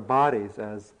describes our bodies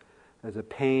as a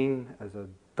pain, as a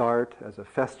dart, as a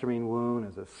festering wound,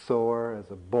 as a sore, as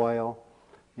a boil,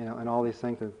 and all these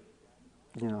things are,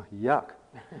 yuck.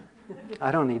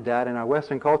 I don't need that, and our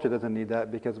Western culture doesn't need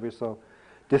that because we're so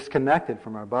disconnected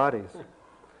from our bodies.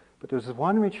 But there was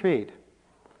one retreat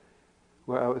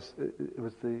where it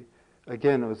was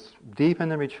deep in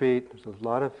the retreat. There was a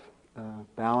lot of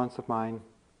balance of mind,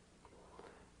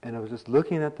 and I was just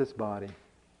looking at this body,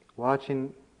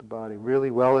 watching the body,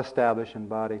 really well-established in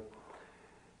body,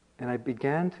 and I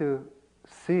began to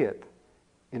see it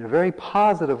in a very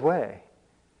positive way,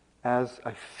 as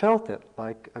I felt it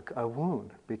like a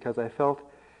wound, because I felt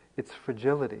its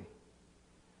fragility.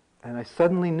 And I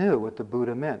suddenly knew what the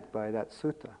Buddha meant by that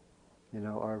sutta,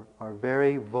 our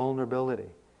very vulnerability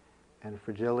and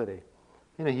fragility.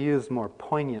 He used more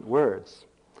poignant words.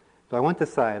 So I went to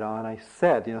Sayadaw and I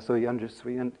said, so he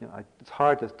understood, it's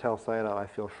hard to tell Sayadaw I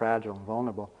feel fragile and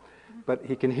vulnerable, but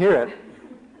he can hear it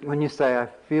when you say, I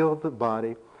feel the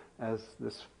body as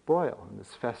this boil and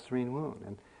this festering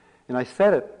wound. And I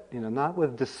said it, not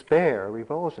with despair or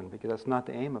revulsion, because that's not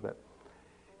the aim of it.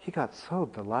 He got so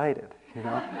delighted,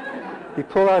 He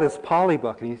pulled out his Pali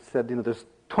book and he said, there's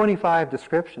 25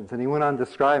 descriptions. And he went on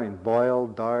describing boil,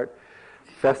 dart,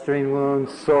 festering wound,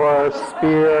 sore,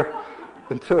 spear,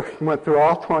 until he went through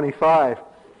all 25.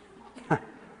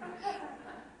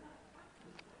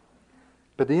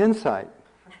 But the insight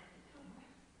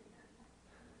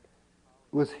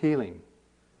was healing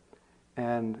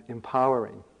and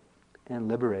empowering and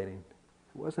liberating.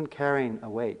 It wasn't carrying a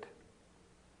weight.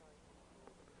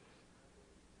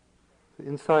 The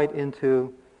insight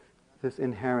into this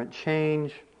inherent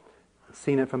change,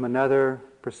 seeing it from another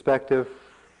perspective,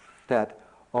 that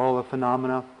all the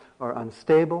phenomena are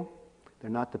unstable,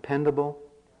 they're not dependable,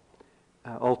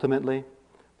 ultimately,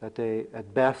 that they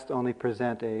at best only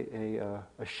present a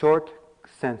short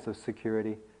sense of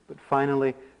security, but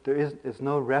finally there is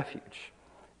no refuge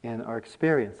in our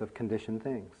experience of conditioned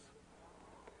things.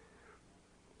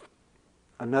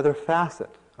 Another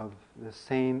facet of the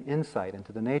same insight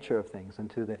into the nature of things,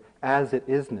 into the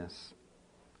as-it-isness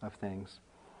of things,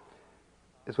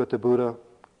 is what the Buddha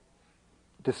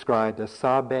described as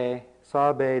sabbe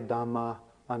dhamma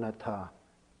anatta.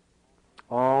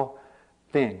 All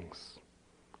things,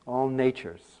 all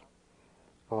natures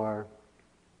are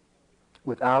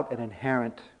without an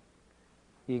inherent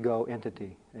ego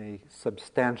entity, a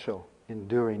substantial,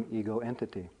 enduring ego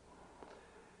entity.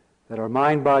 That our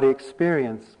mind-body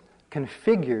experience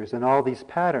configures in all these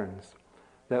patterns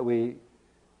that we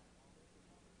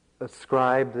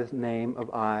ascribe the name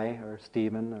of I, or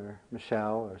Stephen, or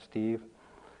Michelle, or Steve.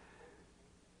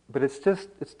 But it's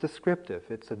descriptive.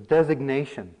 It's a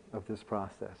designation of this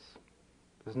process.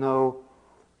 There's no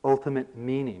ultimate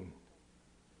meaning.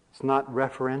 It's not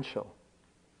referential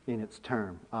in its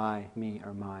term, I, me,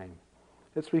 or mine.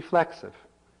 It's reflexive.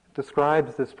 It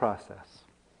describes this process.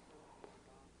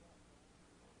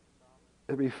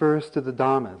 It refers to the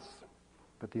dhammas,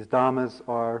 but these dhammas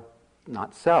are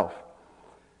not self.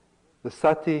 The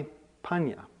sati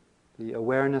panya, the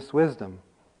awareness wisdom,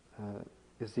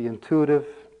 is the intuitive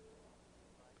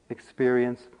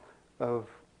experience of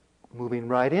moving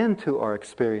right into our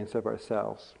experience of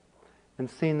ourselves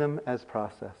and seeing them as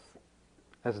process,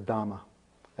 as dhamma,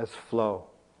 as flow.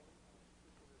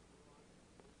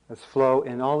 As flow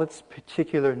in all its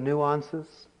particular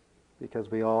nuances,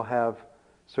 because we all have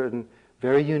certain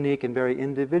very unique and very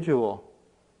individual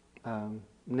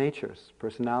natures,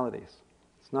 personalities.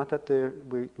 It's not that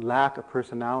we lack a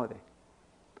personality.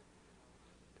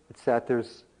 It's that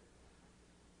there's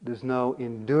no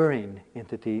enduring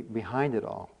entity behind it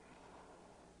all.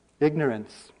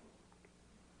 Ignorance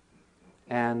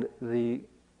and the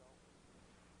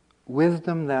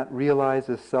wisdom that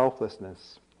realizes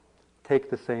selflessness take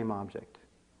the same object,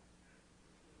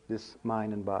 this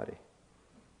mind and body.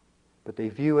 But they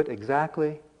view it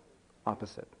exactly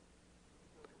opposite.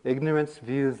 Ignorance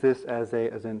views this as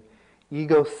an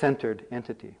ego-centered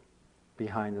entity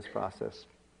behind this process,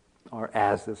 or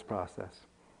as this process.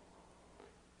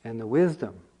 And the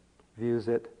wisdom views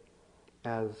it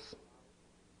as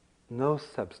no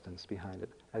substance behind it,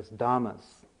 as dhammas,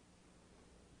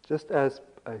 just as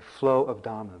a flow of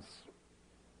dhammas.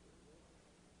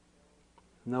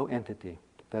 No entity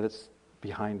that it's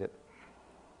behind it.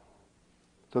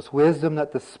 So it's wisdom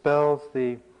that dispels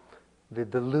the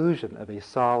delusion of a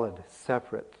solid,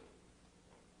 separate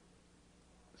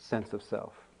sense of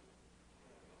self.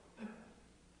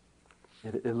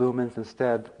 It illumines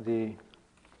instead the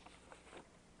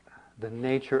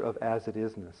nature of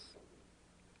as-it-isness.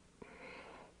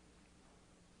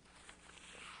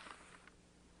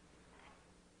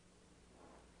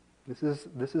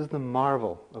 This is the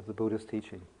marvel of the Buddhist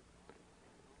teaching.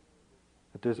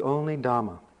 That there's only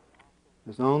Dhamma.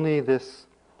 There's only this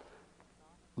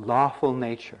lawful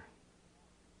nature.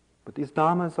 But these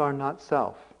Dhammas are not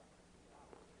self.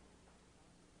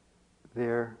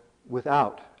 They're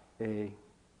without a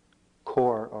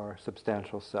core or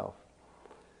substantial self.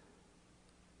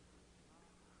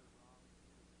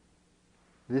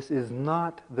 This is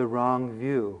not the wrong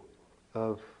view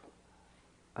of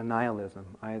annihilism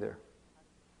either.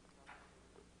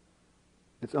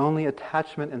 It's only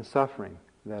attachment and suffering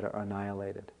that are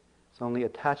annihilated. It's only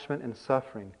attachment and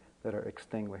suffering that are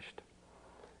extinguished.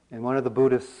 In one of the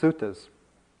Buddhist suttas,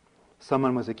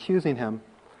 someone was accusing him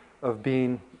of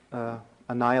being a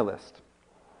nihilist.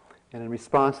 And in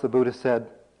response, the Buddha said,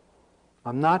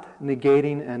 "I'm not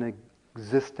negating an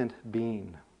existent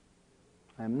being.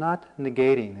 I'm not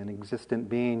negating an existent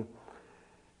being.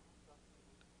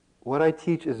 What I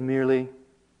teach is merely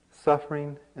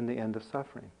suffering and the end of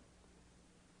suffering."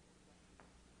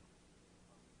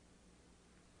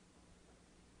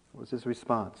 What was his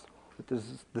response? That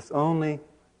there's only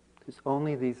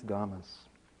these Dhammas.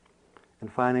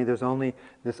 And finally, there's only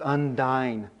this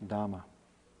undying Dhamma.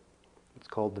 It's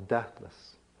called the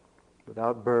deathless.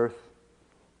 Without birth,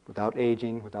 without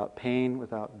aging, without pain,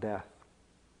 without death.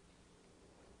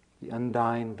 The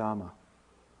undying Dhamma.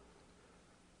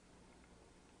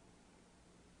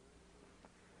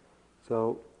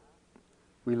 So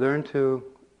we learn to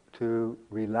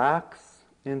relax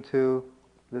into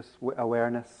this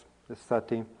awareness, this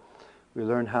sati. We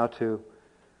learn how to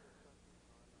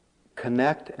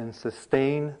connect and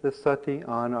sustain the sati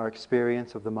on our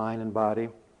experience of the mind and body,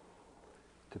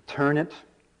 to turn it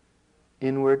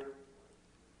inward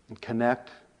and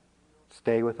connect,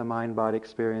 stay with the mind-body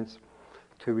experience,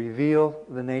 to reveal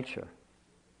the nature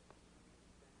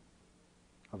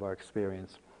of our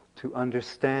experience, to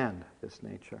understand this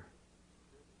nature,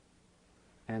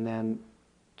 and then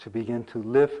to begin to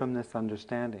live from this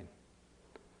understanding.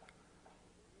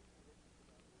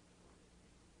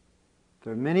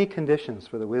 There are many conditions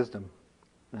for the wisdom,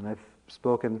 and I've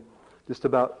spoken just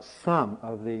about some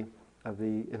of the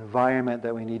environment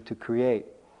that we need to create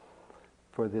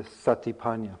for this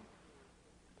satipanya.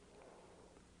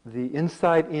 The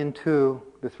insight into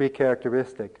the three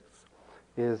characteristics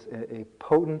is a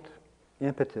potent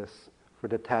impetus for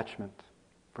detachment,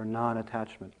 for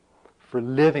non-attachment, for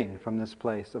living from this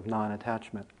place of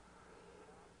non-attachment.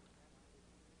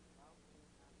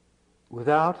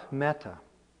 Without metta,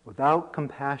 without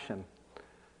compassion,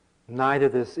 neither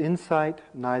this insight,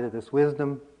 neither this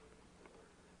wisdom,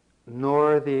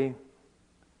 nor the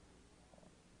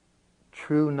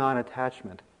true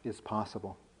non-attachment is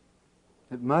possible.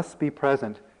 It must be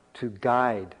present to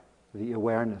guide the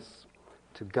awareness,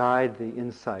 to guide the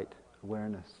insight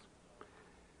awareness.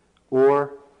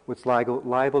 Or what's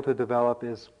liable to develop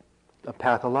is a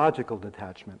pathological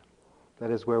detachment. That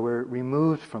is where we're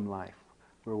removed from life,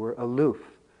 where we're aloof,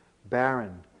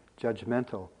 barren,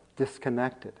 judgmental,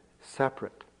 disconnected,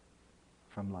 separate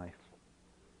from life.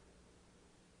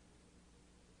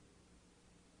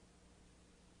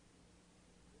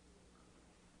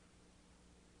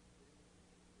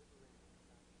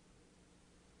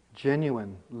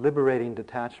 Genuine, liberating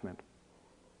detachment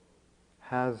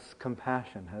has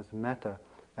compassion, has metta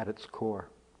at its core.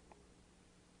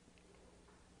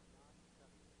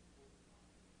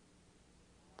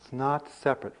 It's not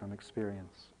separate from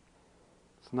experience.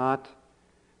 It's not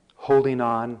holding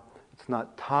on. It's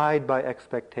not tied by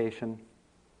expectation.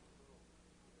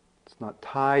 It's not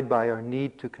tied by our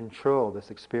need to control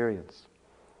this experience.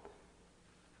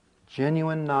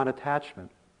 Genuine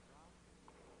non-attachment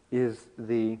is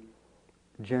the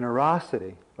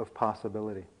generosity of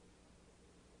possibility,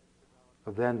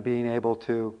 of then being able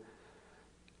to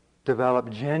develop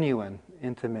genuine,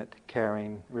 intimate,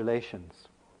 caring relations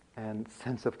and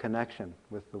sense of connection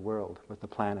with the world, with the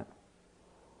planet.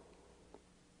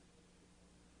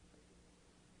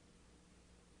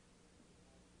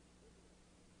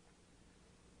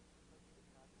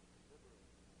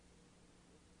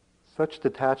 such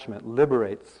detachment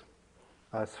liberates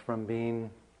us from being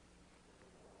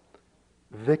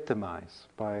victimized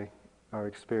by our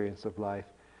experience of life,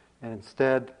 and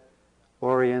instead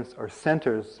orients or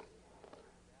centers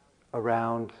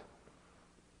around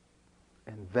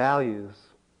and values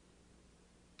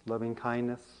loving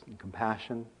kindness and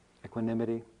compassion,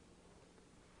 equanimity,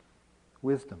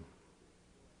 wisdom.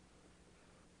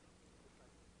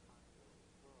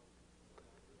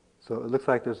 So it looks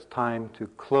like there's time to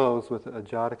close with a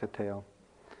Jataka tale,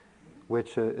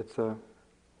 which it's one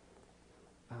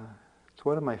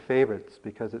of my favorites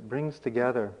because it brings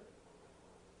together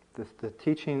the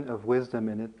teaching of wisdom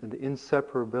and the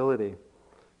inseparability,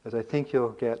 as I think you'll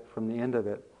get from the end of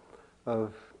it,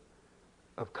 of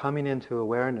coming into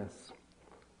awareness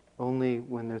only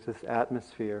when there's this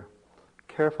atmosphere,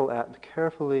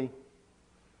 carefully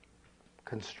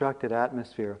constructed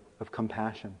atmosphere of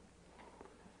compassion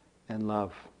and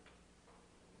love,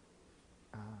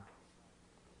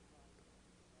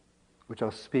 which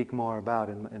I'll speak more about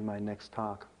in my next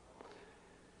talk.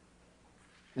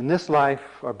 In this life,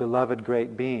 our beloved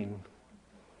great being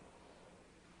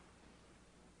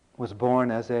was born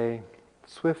as a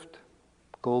swift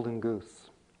golden goose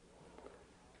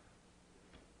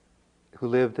who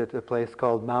lived at a place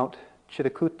called Mount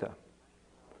Chitrakuta,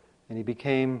 and he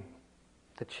became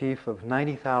the chief of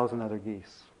 90,000 other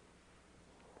geese.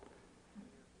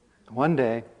 One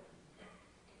day,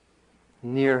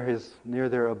 near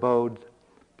their abode,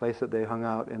 place that they hung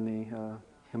out in the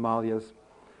Himalayas,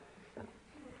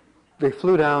 they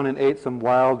flew down and ate some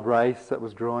wild rice that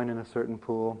was growing in a certain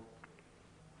pool,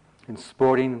 and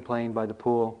sporting and playing by the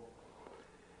pool.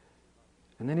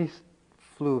 And then he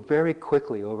flew very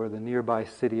quickly over the nearby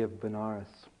city of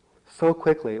Benares. So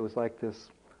quickly, it was like this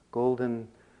golden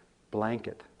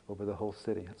blanket over the whole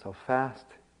city. That's how fast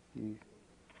he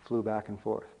flew back and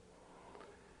forth.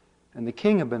 And the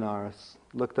king of Benares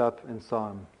looked up and saw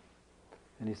him,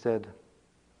 and he said,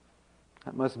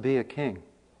 "That must be a king.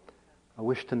 I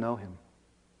wish to know him."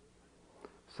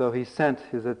 So he sent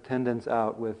his attendants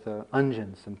out with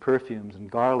unguents and perfumes and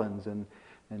garlands and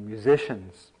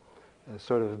musicians,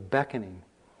 sort of beckoning.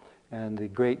 And the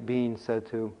great being said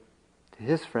to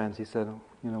his friends, he said,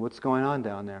 "What's going on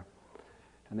down there?"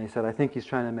 And they said, "I think he's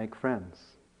trying to make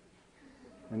friends."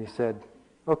 And he said,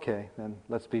 "Okay, then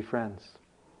let's be friends."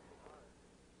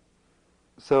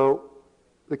 So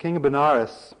the king of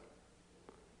Benares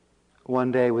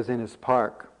one day was in his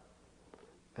park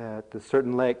at a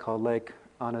certain lake called Lake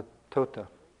Anatota.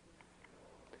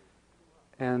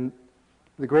 And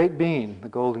the great being, the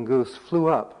golden goose, flew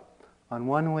up on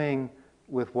one wing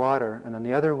with water and on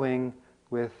the other wing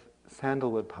with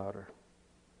sandalwood powder.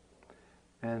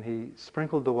 And he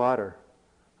sprinkled the water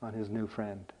on his new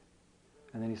friend.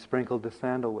 And then he sprinkled the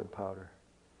sandalwood powder,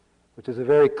 which is a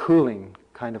very cooling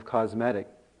kind of cosmetic,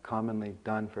 commonly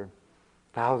done for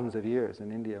thousands of years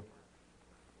in India.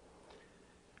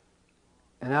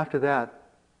 And after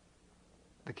that,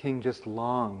 the king just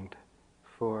longed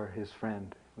for his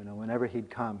friend. Whenever he'd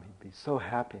come, he'd be so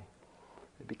happy.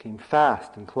 They became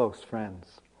fast and close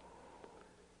friends.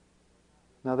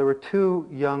 Now there were two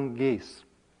young geese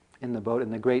in the boat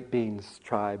in the great bean's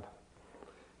tribe.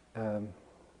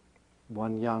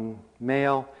 One young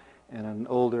male and an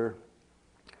older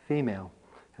female.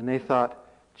 And they thought,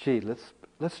 gee,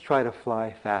 let's try to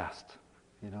fly fast,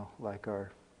 like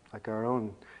our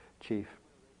own chief.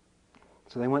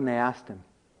 So they went and they asked him,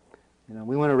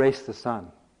 we want to race the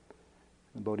sun.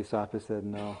 The Bodhisattva said,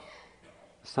 no,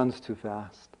 the sun's too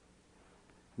fast.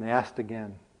 And they asked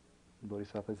again. The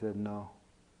Bodhisattva said, no,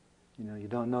 you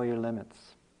don't know your limits.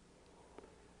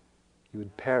 You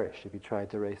would perish if you tried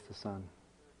to race the sun.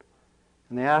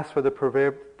 And they asked for the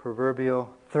proverbial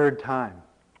third time.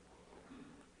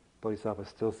 Bodhisattva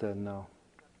still said no.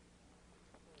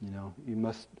 You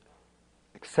must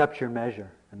accept your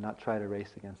measure and not try to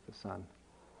race against the sun.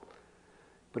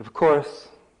 But of course,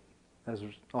 as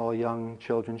all young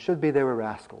children should be, they were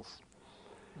rascals.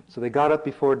 So they got up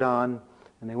before dawn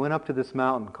and they went up to this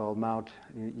mountain called Mount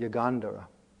Yagandhara.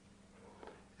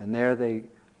 And there they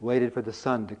waited for the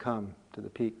sun to come to the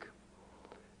peak.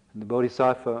 And the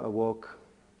Bodhisattva awoke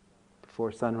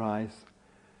before sunrise.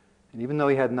 And even though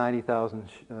he had 90,000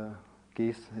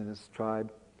 geese in his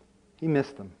tribe, he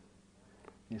missed them.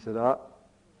 He said,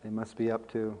 they must be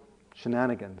up to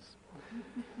shenanigans.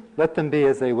 Let them be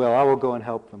as they will. I will go and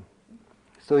help them.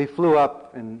 So he flew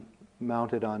up and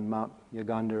mounted on Mount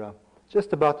Yagandhara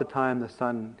just about the time the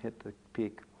sun hit the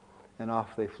peak. And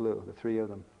off they flew, the three of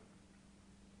them.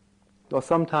 Well,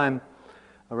 sometime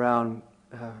around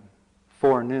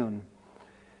forenoon,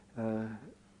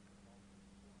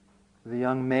 the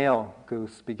young male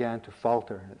goose began to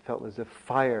falter. It felt as if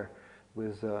fire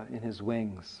was in his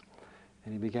wings.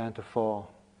 And he began to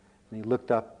fall. And he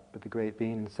looked up at the great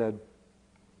being and said,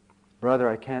 "Brother,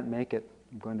 I can't make it.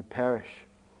 I'm going to perish."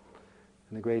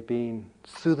 And the great being,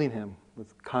 soothing him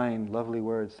with kind, lovely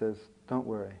words, says, "Don't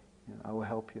worry, I will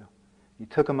help you." He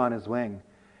took him on his wing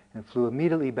and flew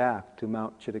immediately back to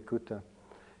Mount Chitrakuta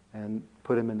and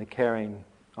put him in the carrying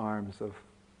arms of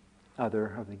other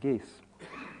of the geese.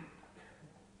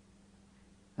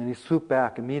 And he swooped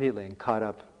back immediately and caught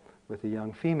up with a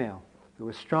young female who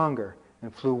was stronger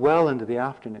and flew well into the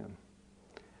afternoon.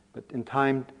 But in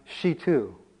time, she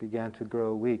too began to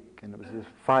grow weak, and it was as if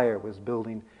fire was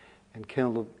building and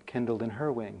kindled in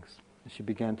her wings. And she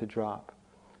began to drop,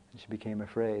 and she became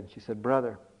afraid. She said,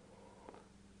 "Brother,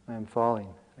 I am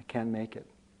falling. I can't make it."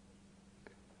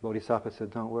 Bodhisattva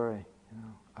said, "Don't worry.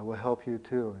 I will help you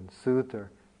too," and soothed her,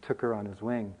 took her on his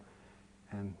wing,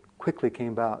 and quickly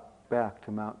came back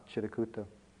to Mount Chitrakuta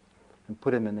and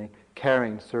put him in the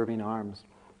carrying, serving arms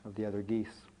of the other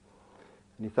geese.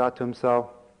 And he thought to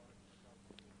himself,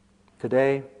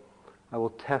 "Today I will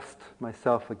test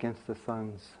myself against the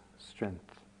sun's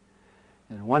strength."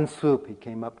 And in one swoop he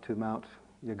came up to Mount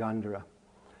Yagandhara.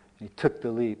 And he took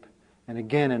the leap. And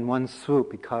again in one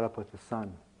swoop he caught up with the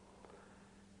sun.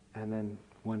 And then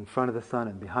went in front of the sun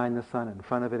and behind the sun and in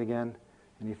front of it again.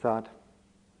 And he thought,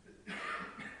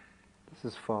 "This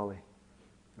is folly.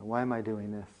 Why am I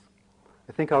doing this?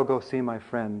 I think I'll go see my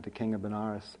friend, the king of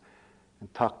Benares,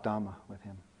 and talk Dhamma with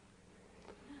him."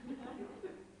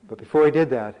 But before he did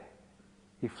that,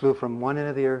 he flew from one end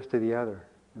of the earth to the other,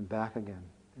 and back again,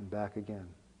 and back again.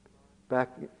 Back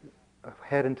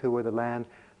ahead into where the land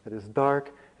that is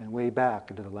dark, and way back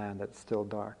into the land that's still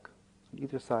dark, on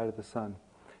either side of the sun.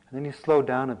 And then he slowed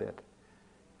down a bit,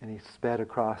 and he sped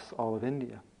across all of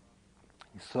India.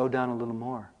 He slowed down a little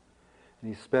more, and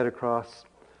he sped across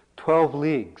 12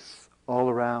 leagues all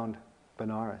around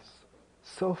Benares.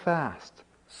 So fast,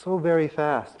 so very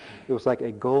fast. It was like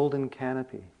a golden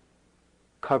canopy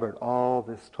covered all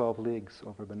this 12 leagues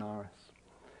over Benares.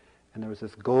 And there was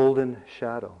this golden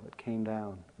shadow that came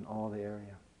down in all the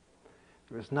area.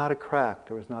 There was not a crack,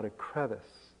 there was not a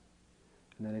crevice.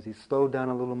 And then as he slowed down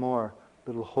a little more,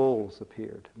 little holes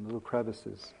appeared, and little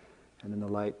crevices. And in the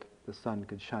light, the sun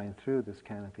could shine through this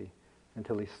canopy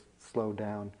until he slowed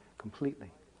down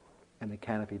completely. And the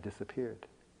canopy disappeared.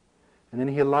 And then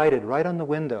he alighted right on the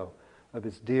window of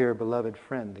his dear beloved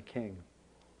friend, the king.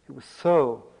 He was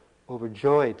so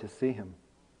overjoyed to see him.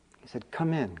 He said,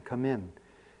 come in,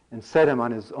 and set him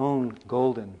on his own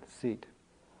golden seat,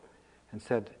 and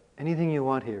said, "Anything you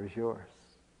want here is yours."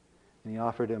 And he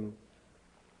offered him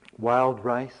wild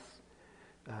rice,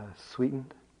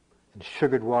 sweetened, and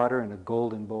sugared water in a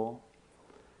golden bowl,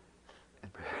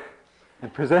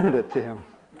 and presented it to him.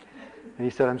 And he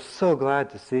said, "I'm so glad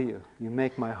to see you. You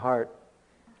make my heart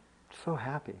so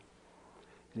happy."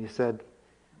 And he said,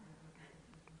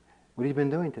 "What have you been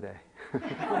doing today?"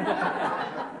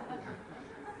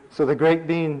 So the great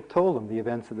being told him the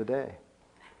events of the day.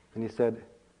 And he said,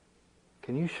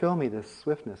 "Can you show me this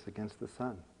swiftness against the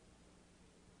sun?"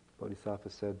 Bodhisattva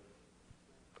said,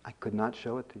 "I could not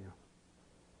show it to you."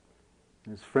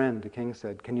 And his friend, the king,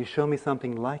 said, "Can you show me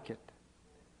something like it?"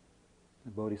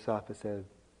 The Bodhisattva said,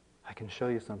 "I can show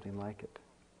you something like it.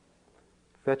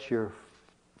 Fetch your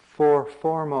 4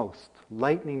 foremost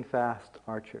lightning-fast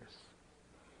archers."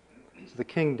 So the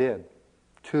king did.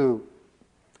 2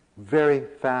 very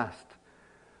fast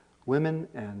women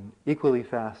and equally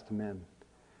fast men.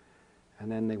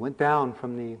 And then they went down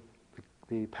from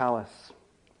the palace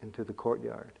into the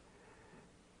courtyard.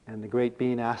 And the great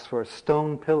being asked for a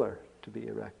stone pillar to be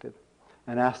erected,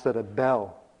 and asked that a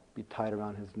bell be tied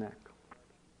around his neck.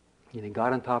 And he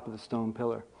got on top of the stone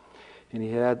pillar, and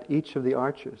he had each of the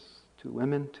archers, 2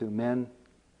 women, 2 men,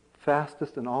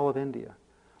 fastest in all of India,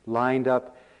 lined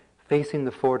up facing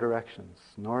the 4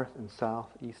 directions, north and south,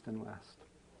 east and west.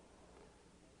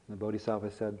 And the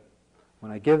Bodhisattva said,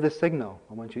 "When I give the signal,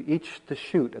 I want you each to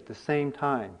shoot at the same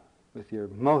time with your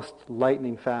most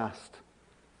lightning fast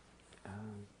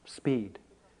speed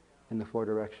in the 4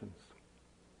 directions.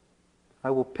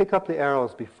 I will pick up the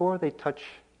arrows before they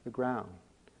touch the ground,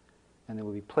 and they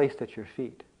will be placed at your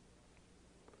feet,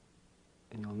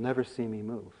 and you'll never see me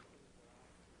move."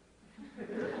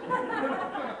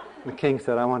 The king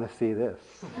said, "I want to see this."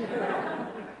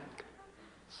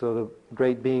 So the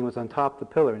great being was on top of the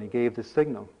pillar, and he gave the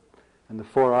signal, and the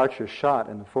 4 archers shot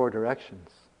in the 4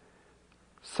 directions.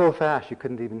 So fast you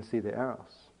couldn't even see the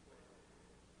arrows.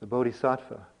 The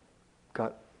Bodhisattva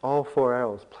got all 4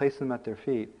 arrows, placed them at their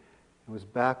feet, and was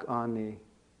back on the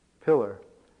pillar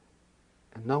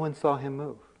And no one saw him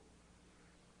move.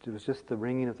 It was just the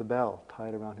ringing of the bell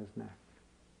tied around his neck.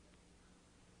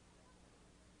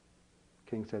 The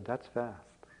king said, "That's fast."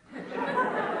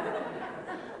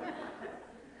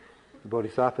 The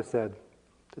Bodhisattva said,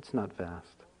 "It's not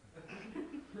fast."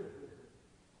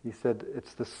 He said,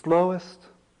 "It's the slowest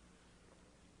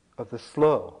of the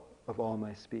slow of all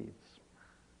my speeds."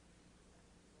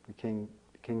 The king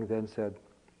then said,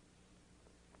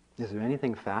 "Is there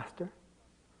anything faster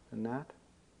than that?"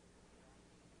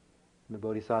 And the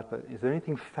Bodhisattva, "Is there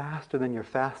anything faster than your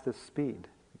fastest speed?"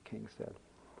 The king said.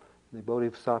 And the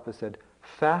Bodhisattva said,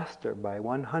 "Faster by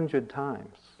 100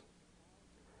 times.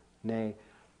 Nay,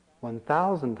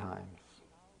 1,000 times.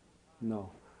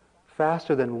 No,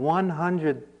 faster than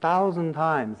 100,000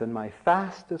 times than my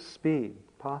fastest speed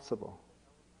possible.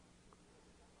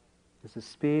 Is the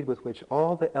speed with which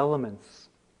all the elements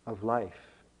of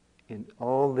life in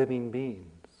all living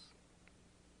beings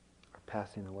are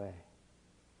passing away,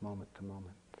 moment to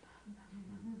moment."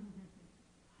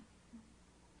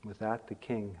 With that, the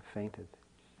king fainted.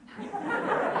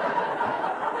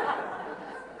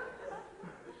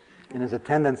 And his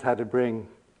attendants had to bring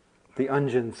the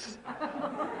unguents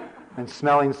and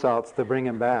smelling salts to bring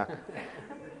him back.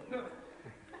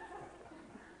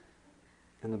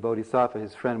 And the Bodhisattva,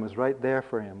 his friend, was right there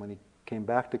for him when he came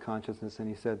back to consciousness, and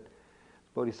he said,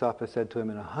 Bodhisattva said to him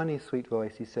in a honey-sweet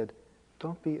voice, he said,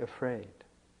 "Don't be afraid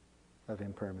of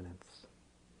impermanence.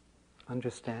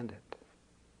 Understand it.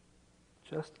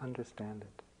 Just understand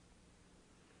it."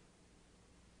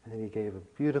 And then he gave a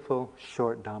beautiful,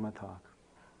 short Dhamma talk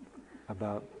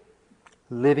about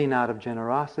living out of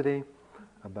generosity,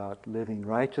 about living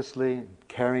righteously, and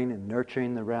caring and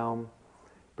nurturing the realm,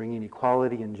 bringing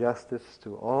equality and justice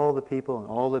to all the people and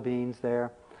all the beings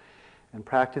there, and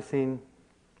practicing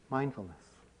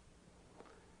mindfulness.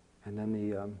 And then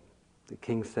the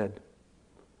king said,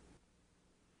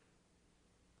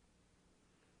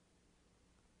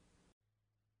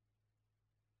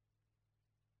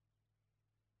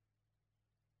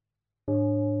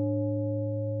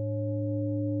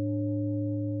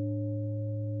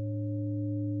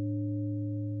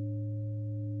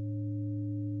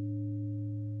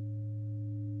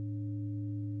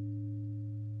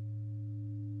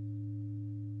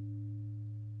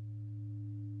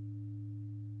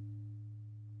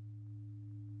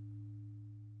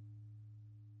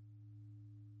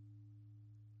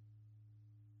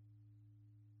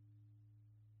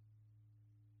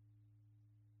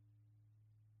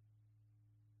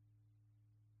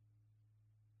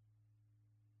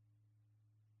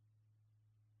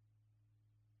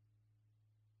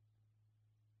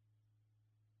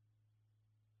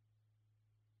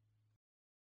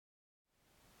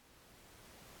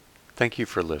 Thank you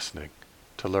for listening.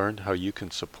 To learn how you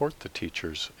can support the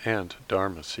teachers and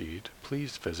Dharma Seed,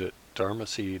 please visit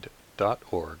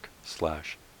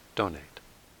dharmaseed.org/donate.